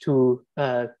trash to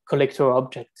collector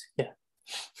object. Yeah.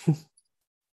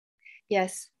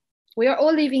 Yes, we are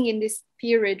all living in this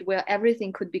period where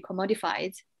everything could be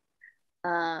commodified.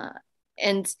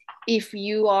 And if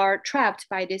you are trapped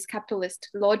by this capitalist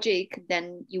logic,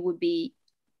 then you would be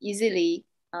easily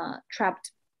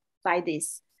trapped by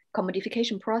this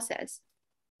commodification process.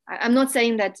 I'm not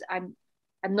saying that I'm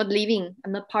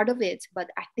not part of it, but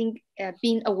I think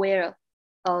being aware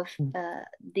of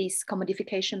this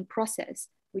commodification process,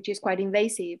 which is quite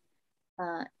invasive,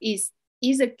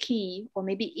 is a key, or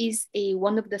maybe is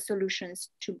one of the solutions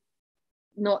to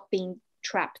not being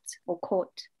trapped or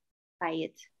caught by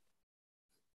it.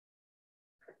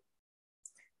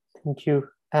 Thank you.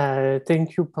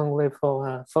 Thank you, Peng Lei,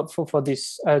 for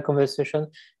this conversation.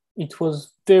 It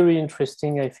was very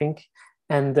interesting, I think.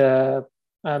 And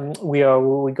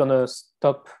we're gonna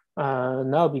stop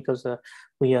now, because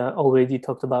we already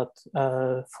talked about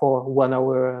for 1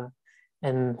 hour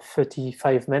and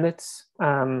 35 minutes.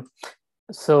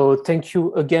 So thank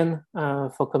you again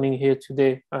for coming here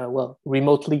today, well,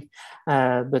 remotely,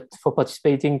 but for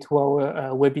participating to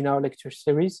our webinar lecture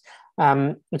series.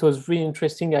 It was really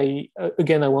interesting. I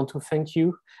want to thank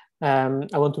you.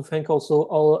 I want to thank also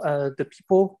all the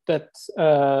people that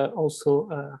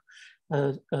also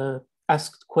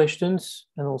asked questions,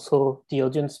 and also the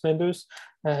audience members.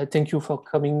 Thank you for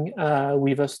coming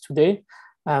with us today.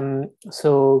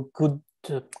 So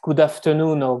good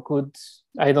afternoon, or good,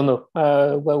 I don't know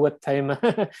what time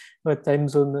what time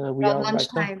zone we are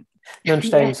lunchtime. Right now.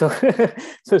 Lunchtime.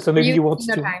 Yeah. so maybe you want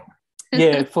to time.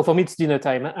 Yeah, for me it's dinner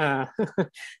time.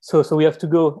 So we have to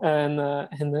go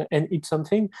and eat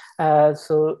something.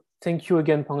 So thank you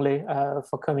again, Peng Lei,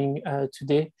 for coming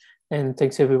today, and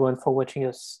thanks everyone for watching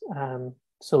us.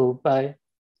 So bye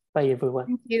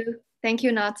everyone. Thank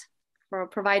you, Nat, for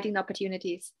providing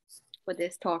opportunities for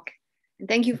this talk, and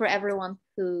thank you for everyone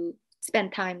who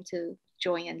spent time to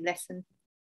join and listen.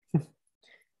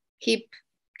 Keep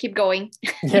going.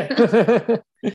 Yeah.